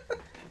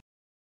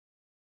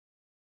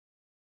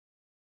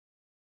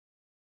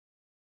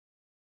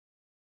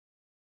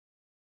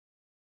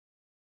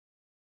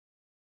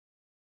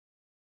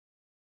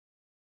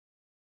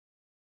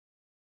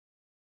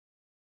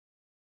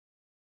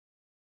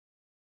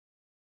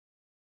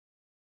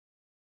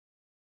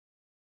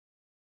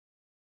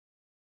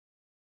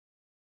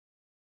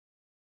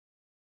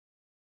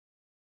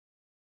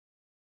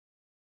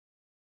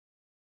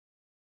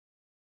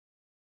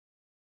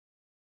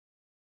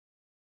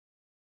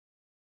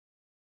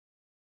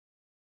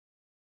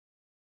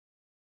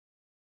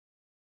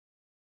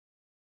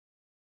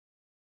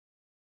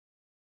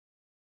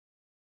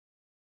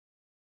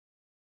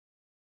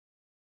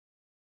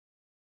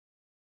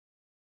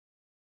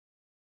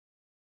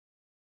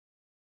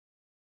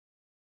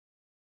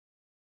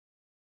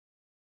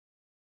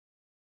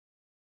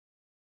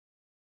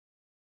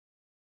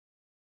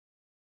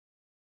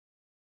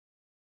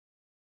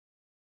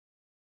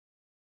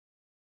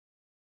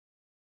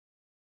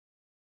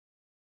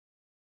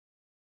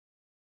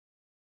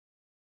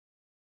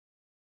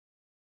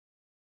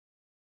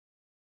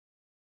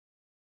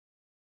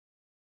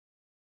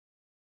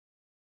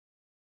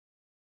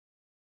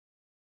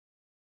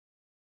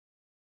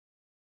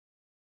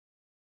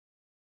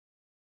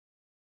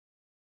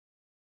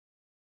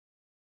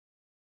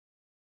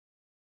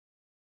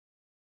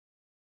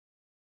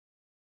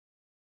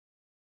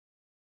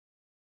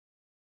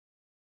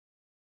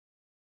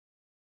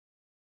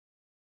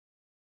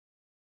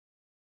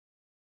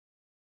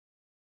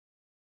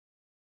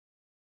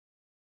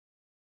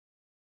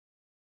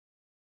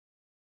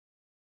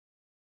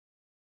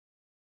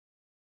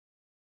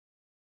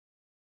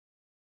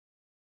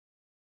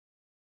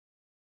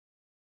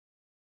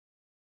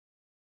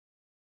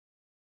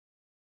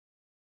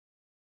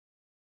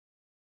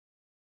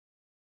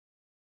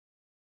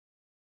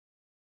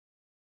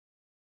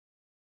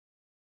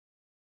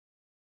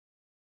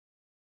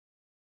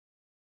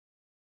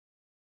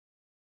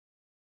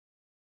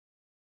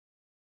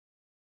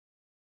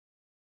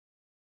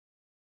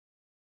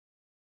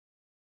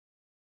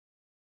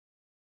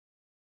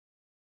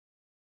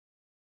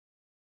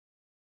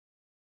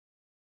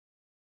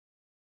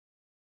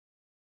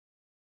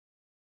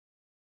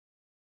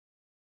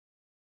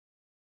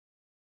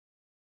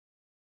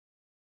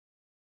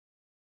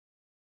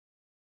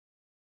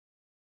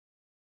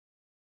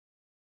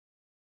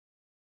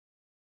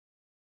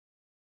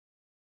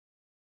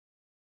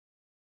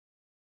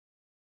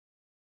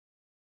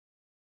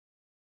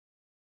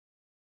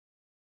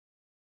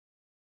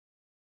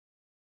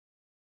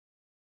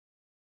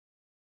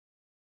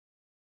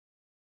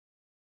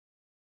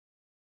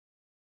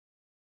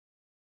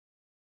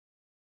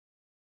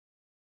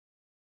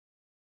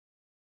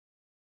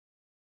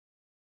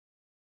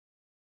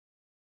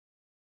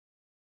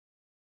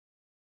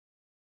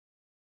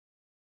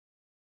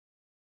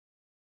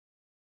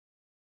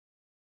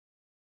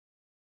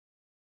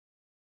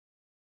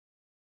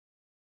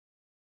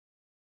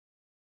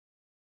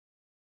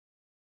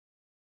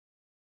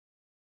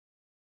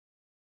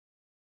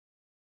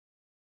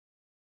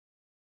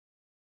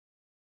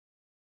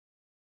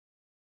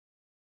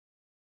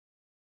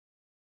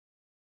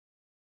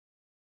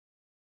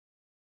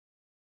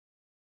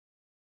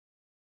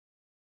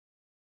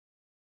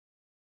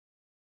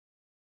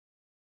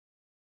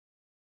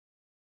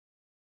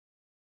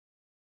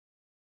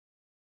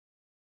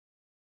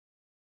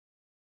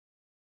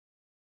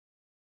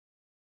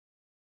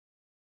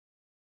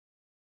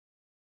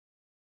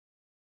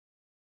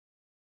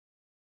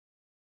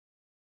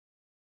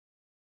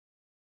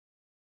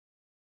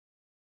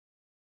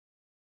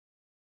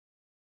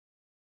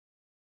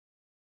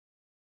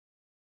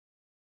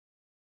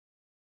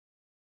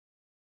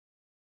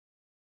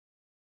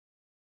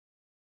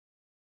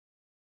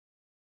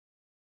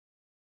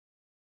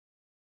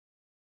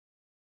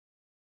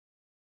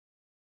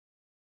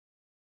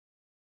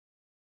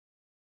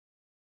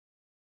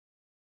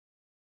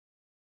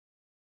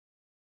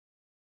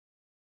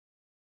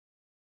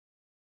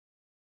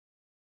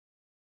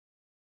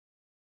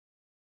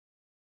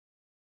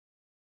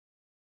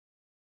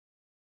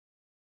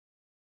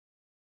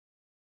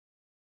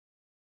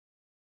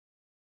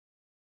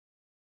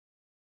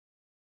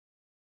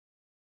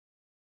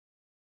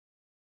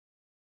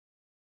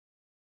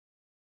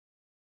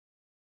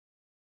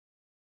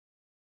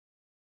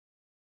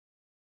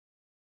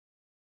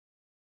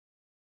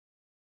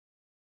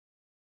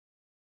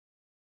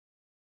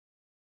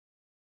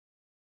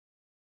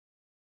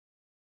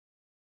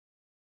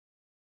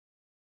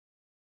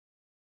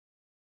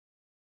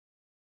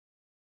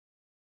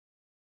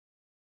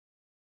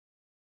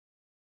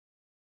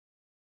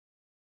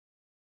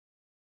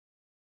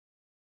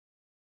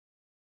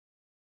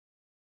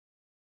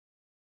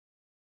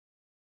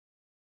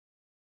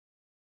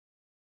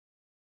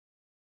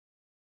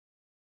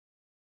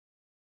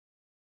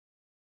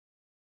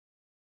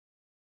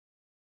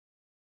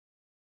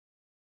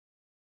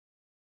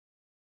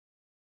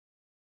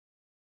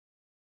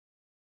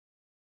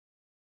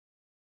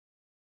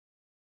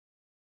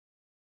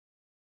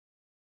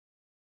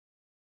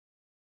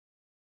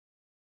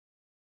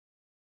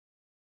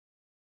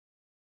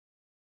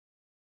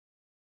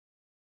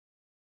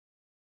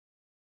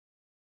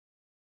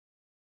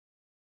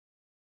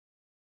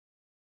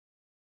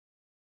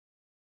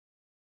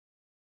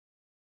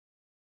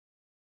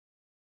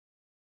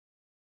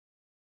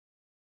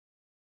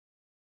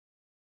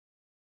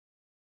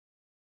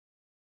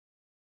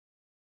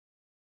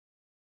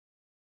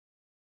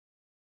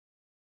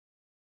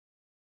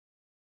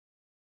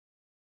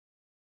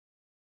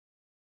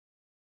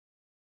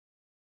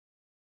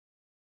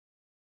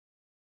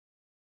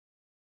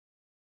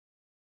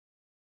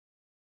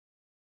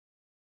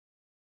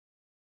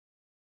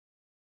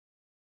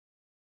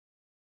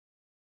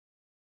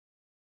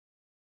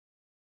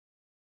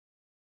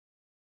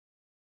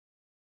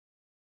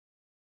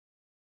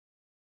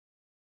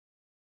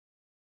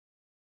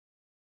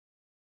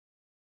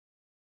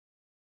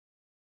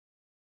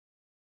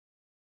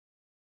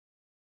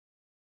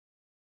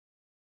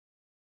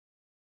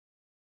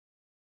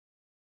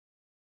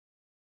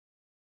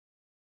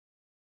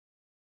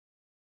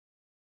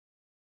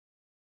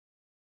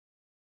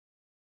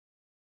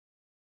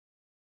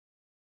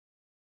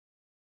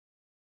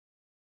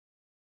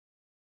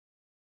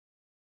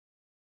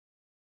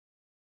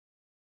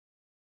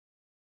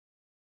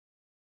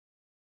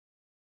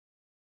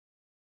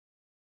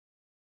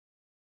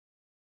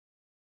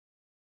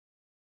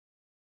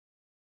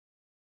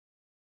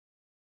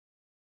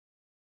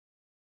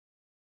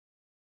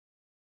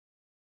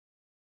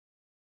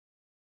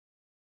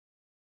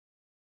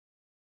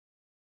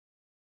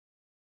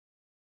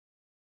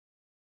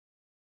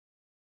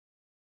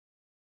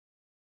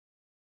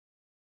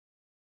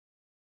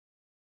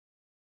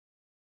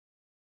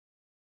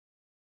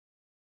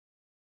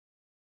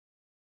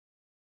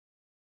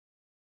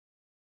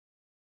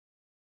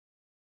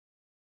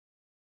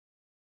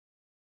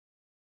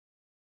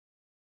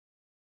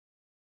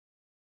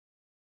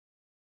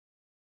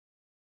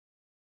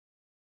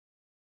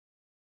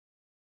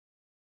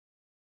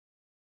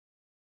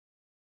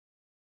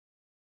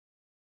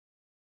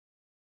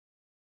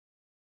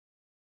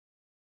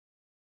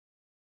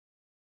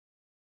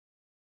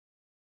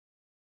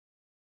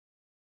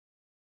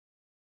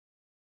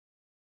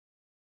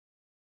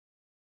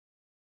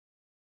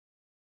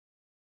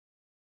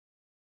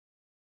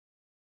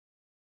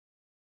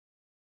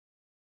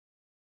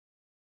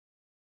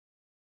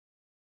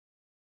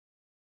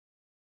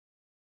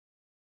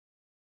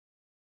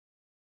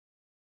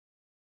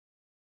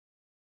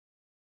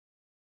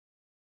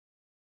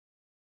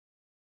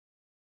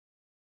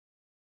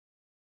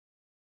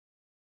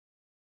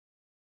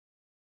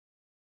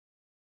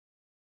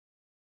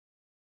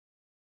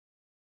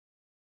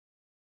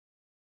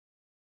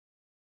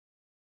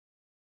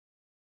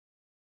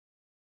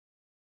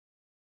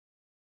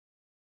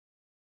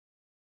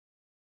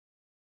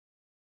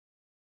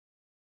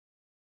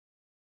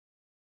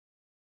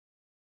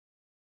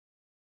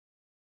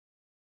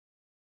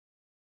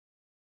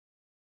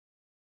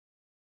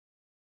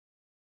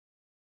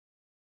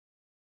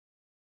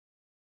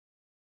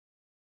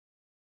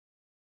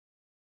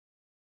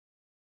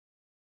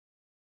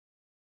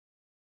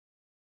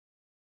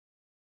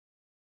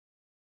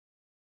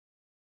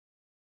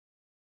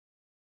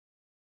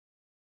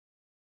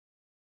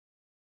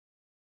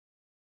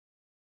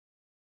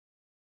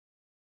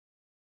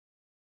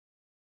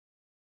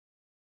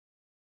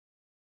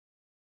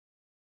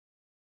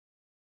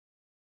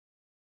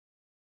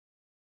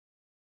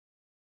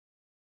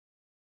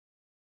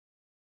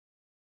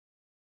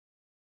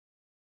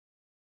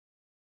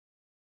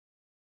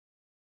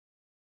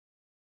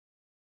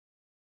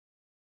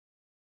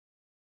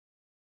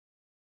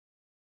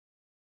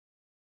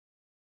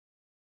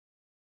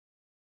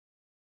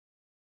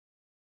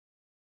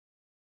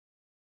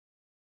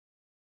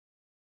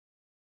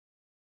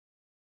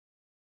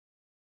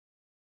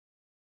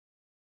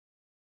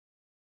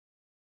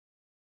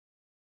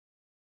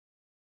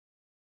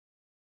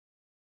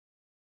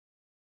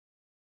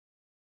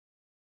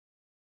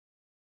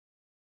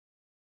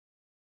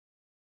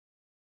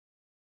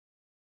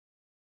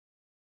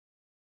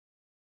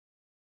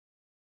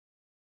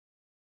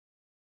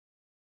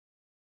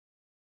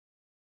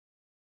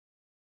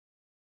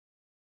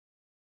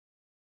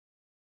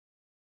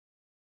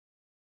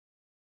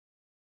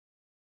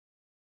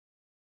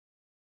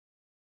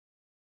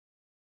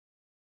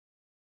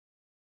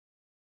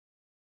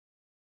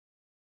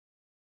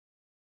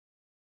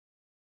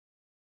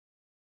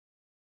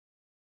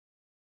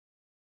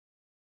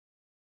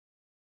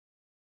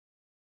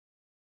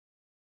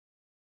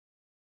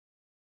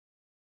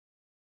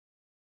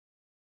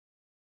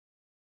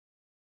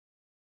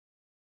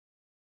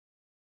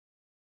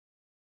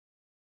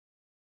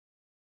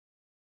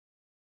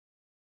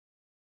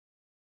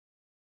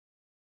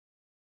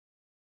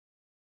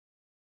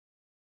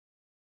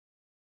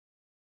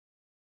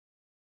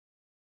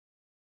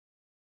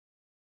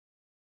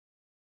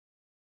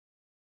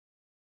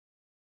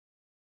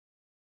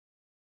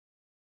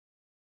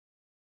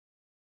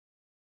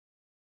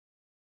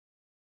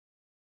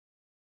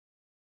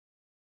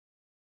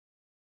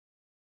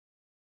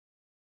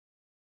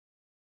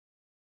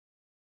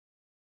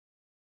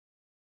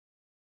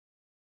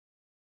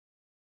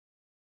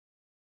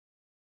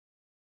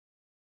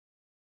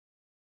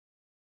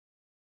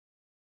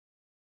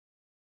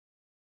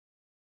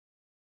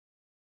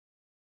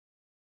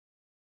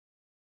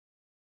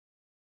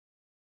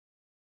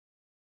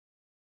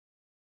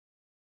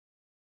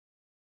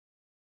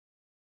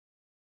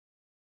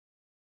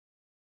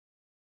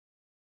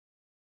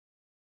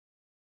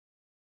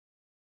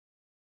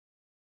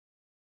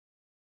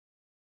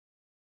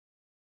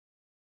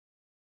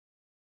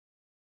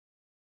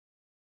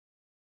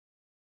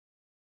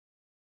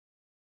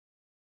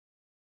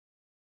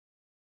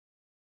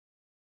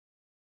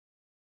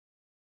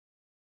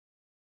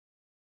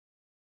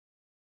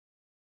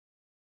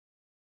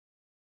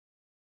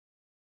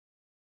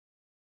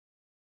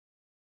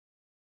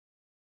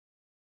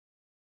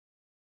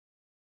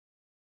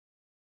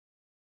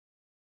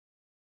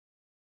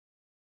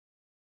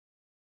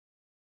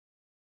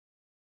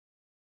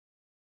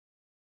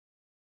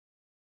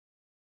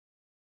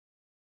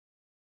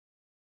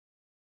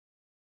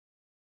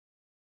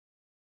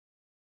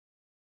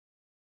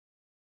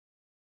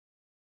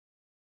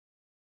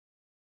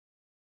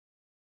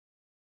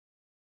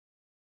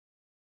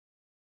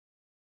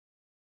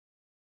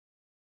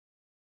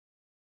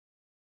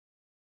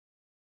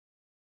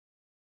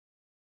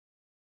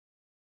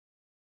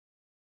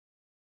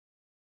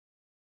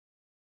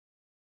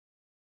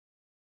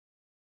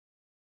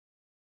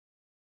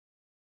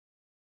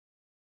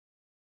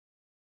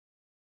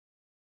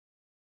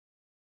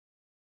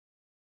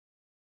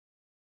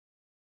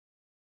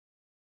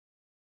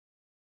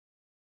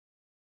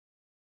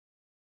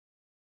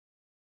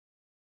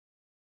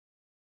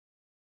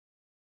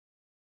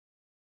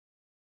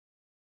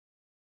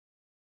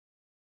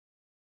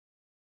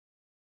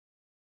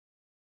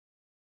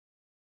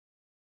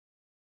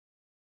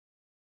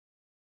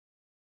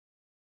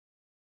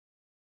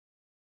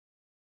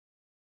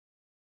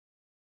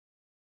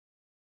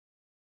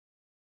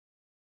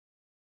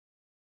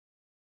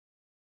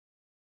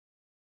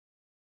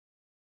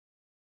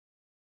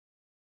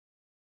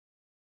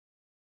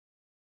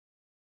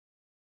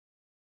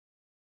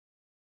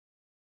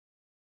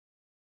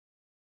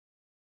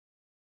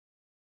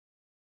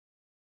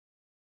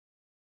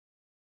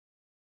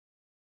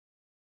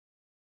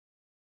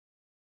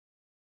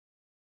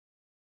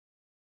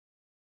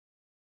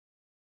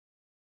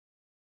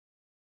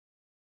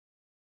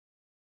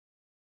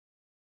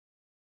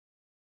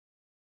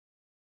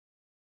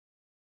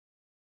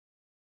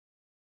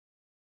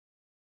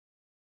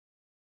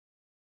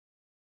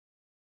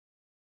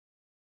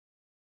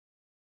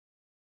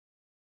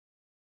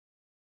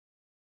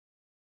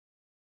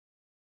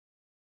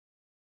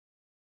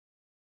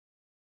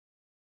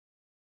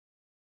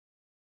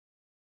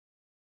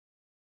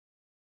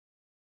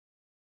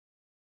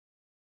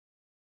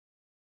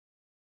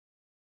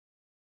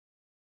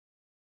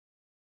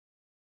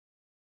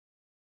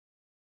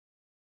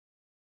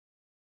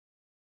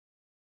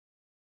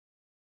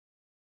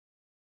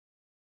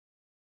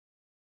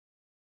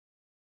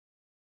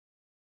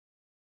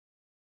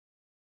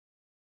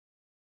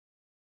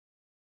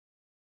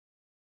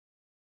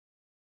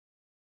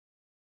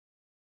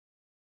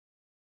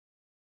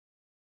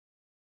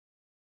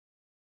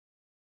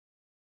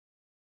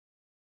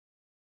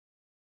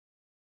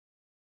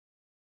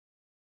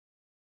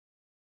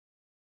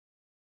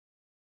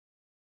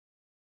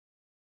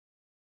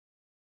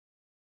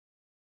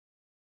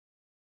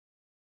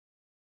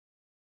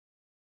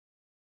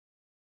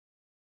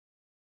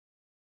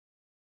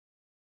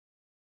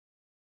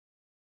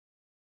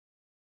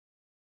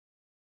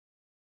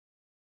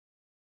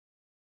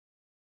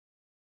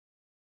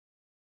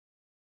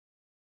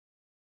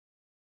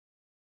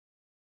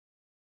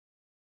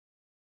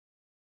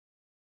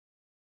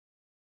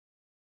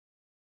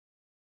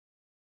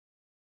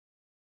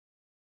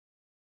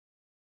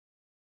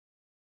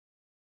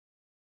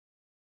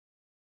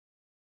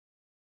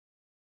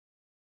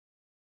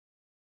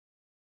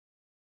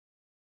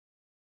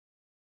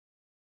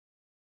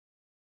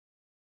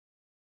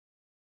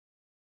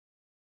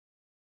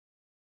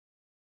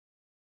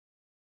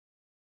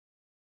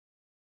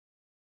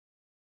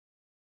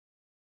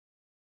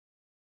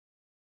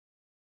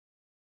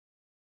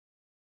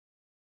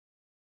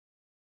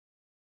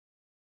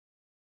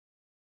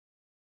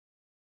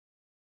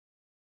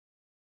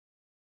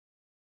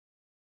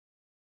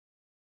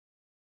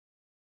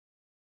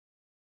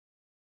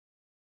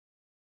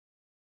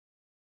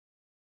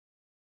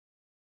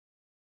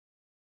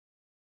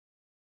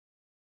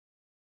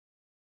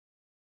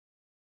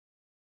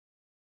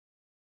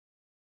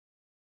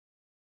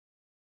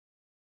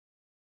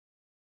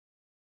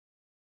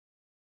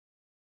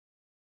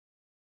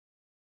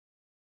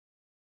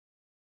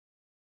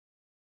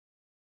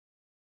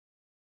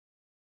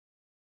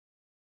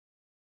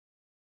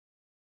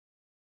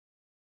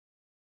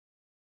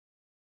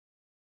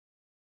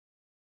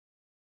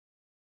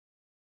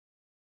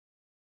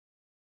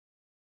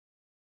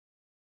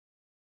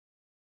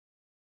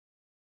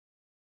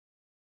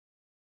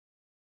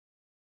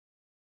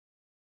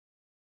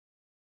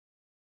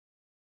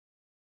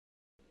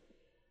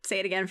 Say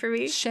it again for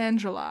me.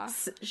 Chandrila.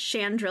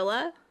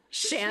 Chandrila.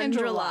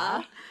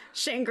 Chandrila.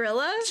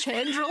 Shangri-La.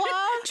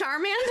 Chandrila?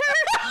 Charmander.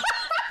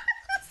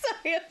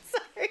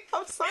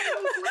 I'm sorry. What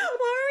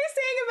were we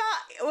saying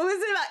about? What was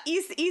it about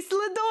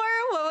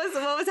Isildor? What was?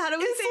 How do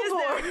we say his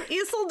name?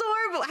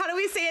 Isildur. But how do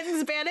we say it in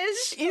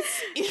Spanish? We're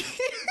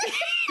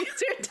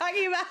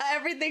talking about how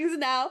everything's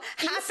now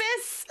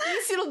Hapis.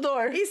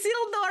 Isildur.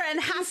 Isildur and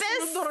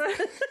Hapis.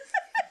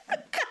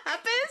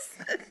 Hapis.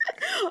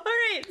 All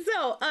right.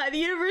 So the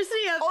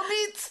University of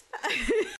Obit.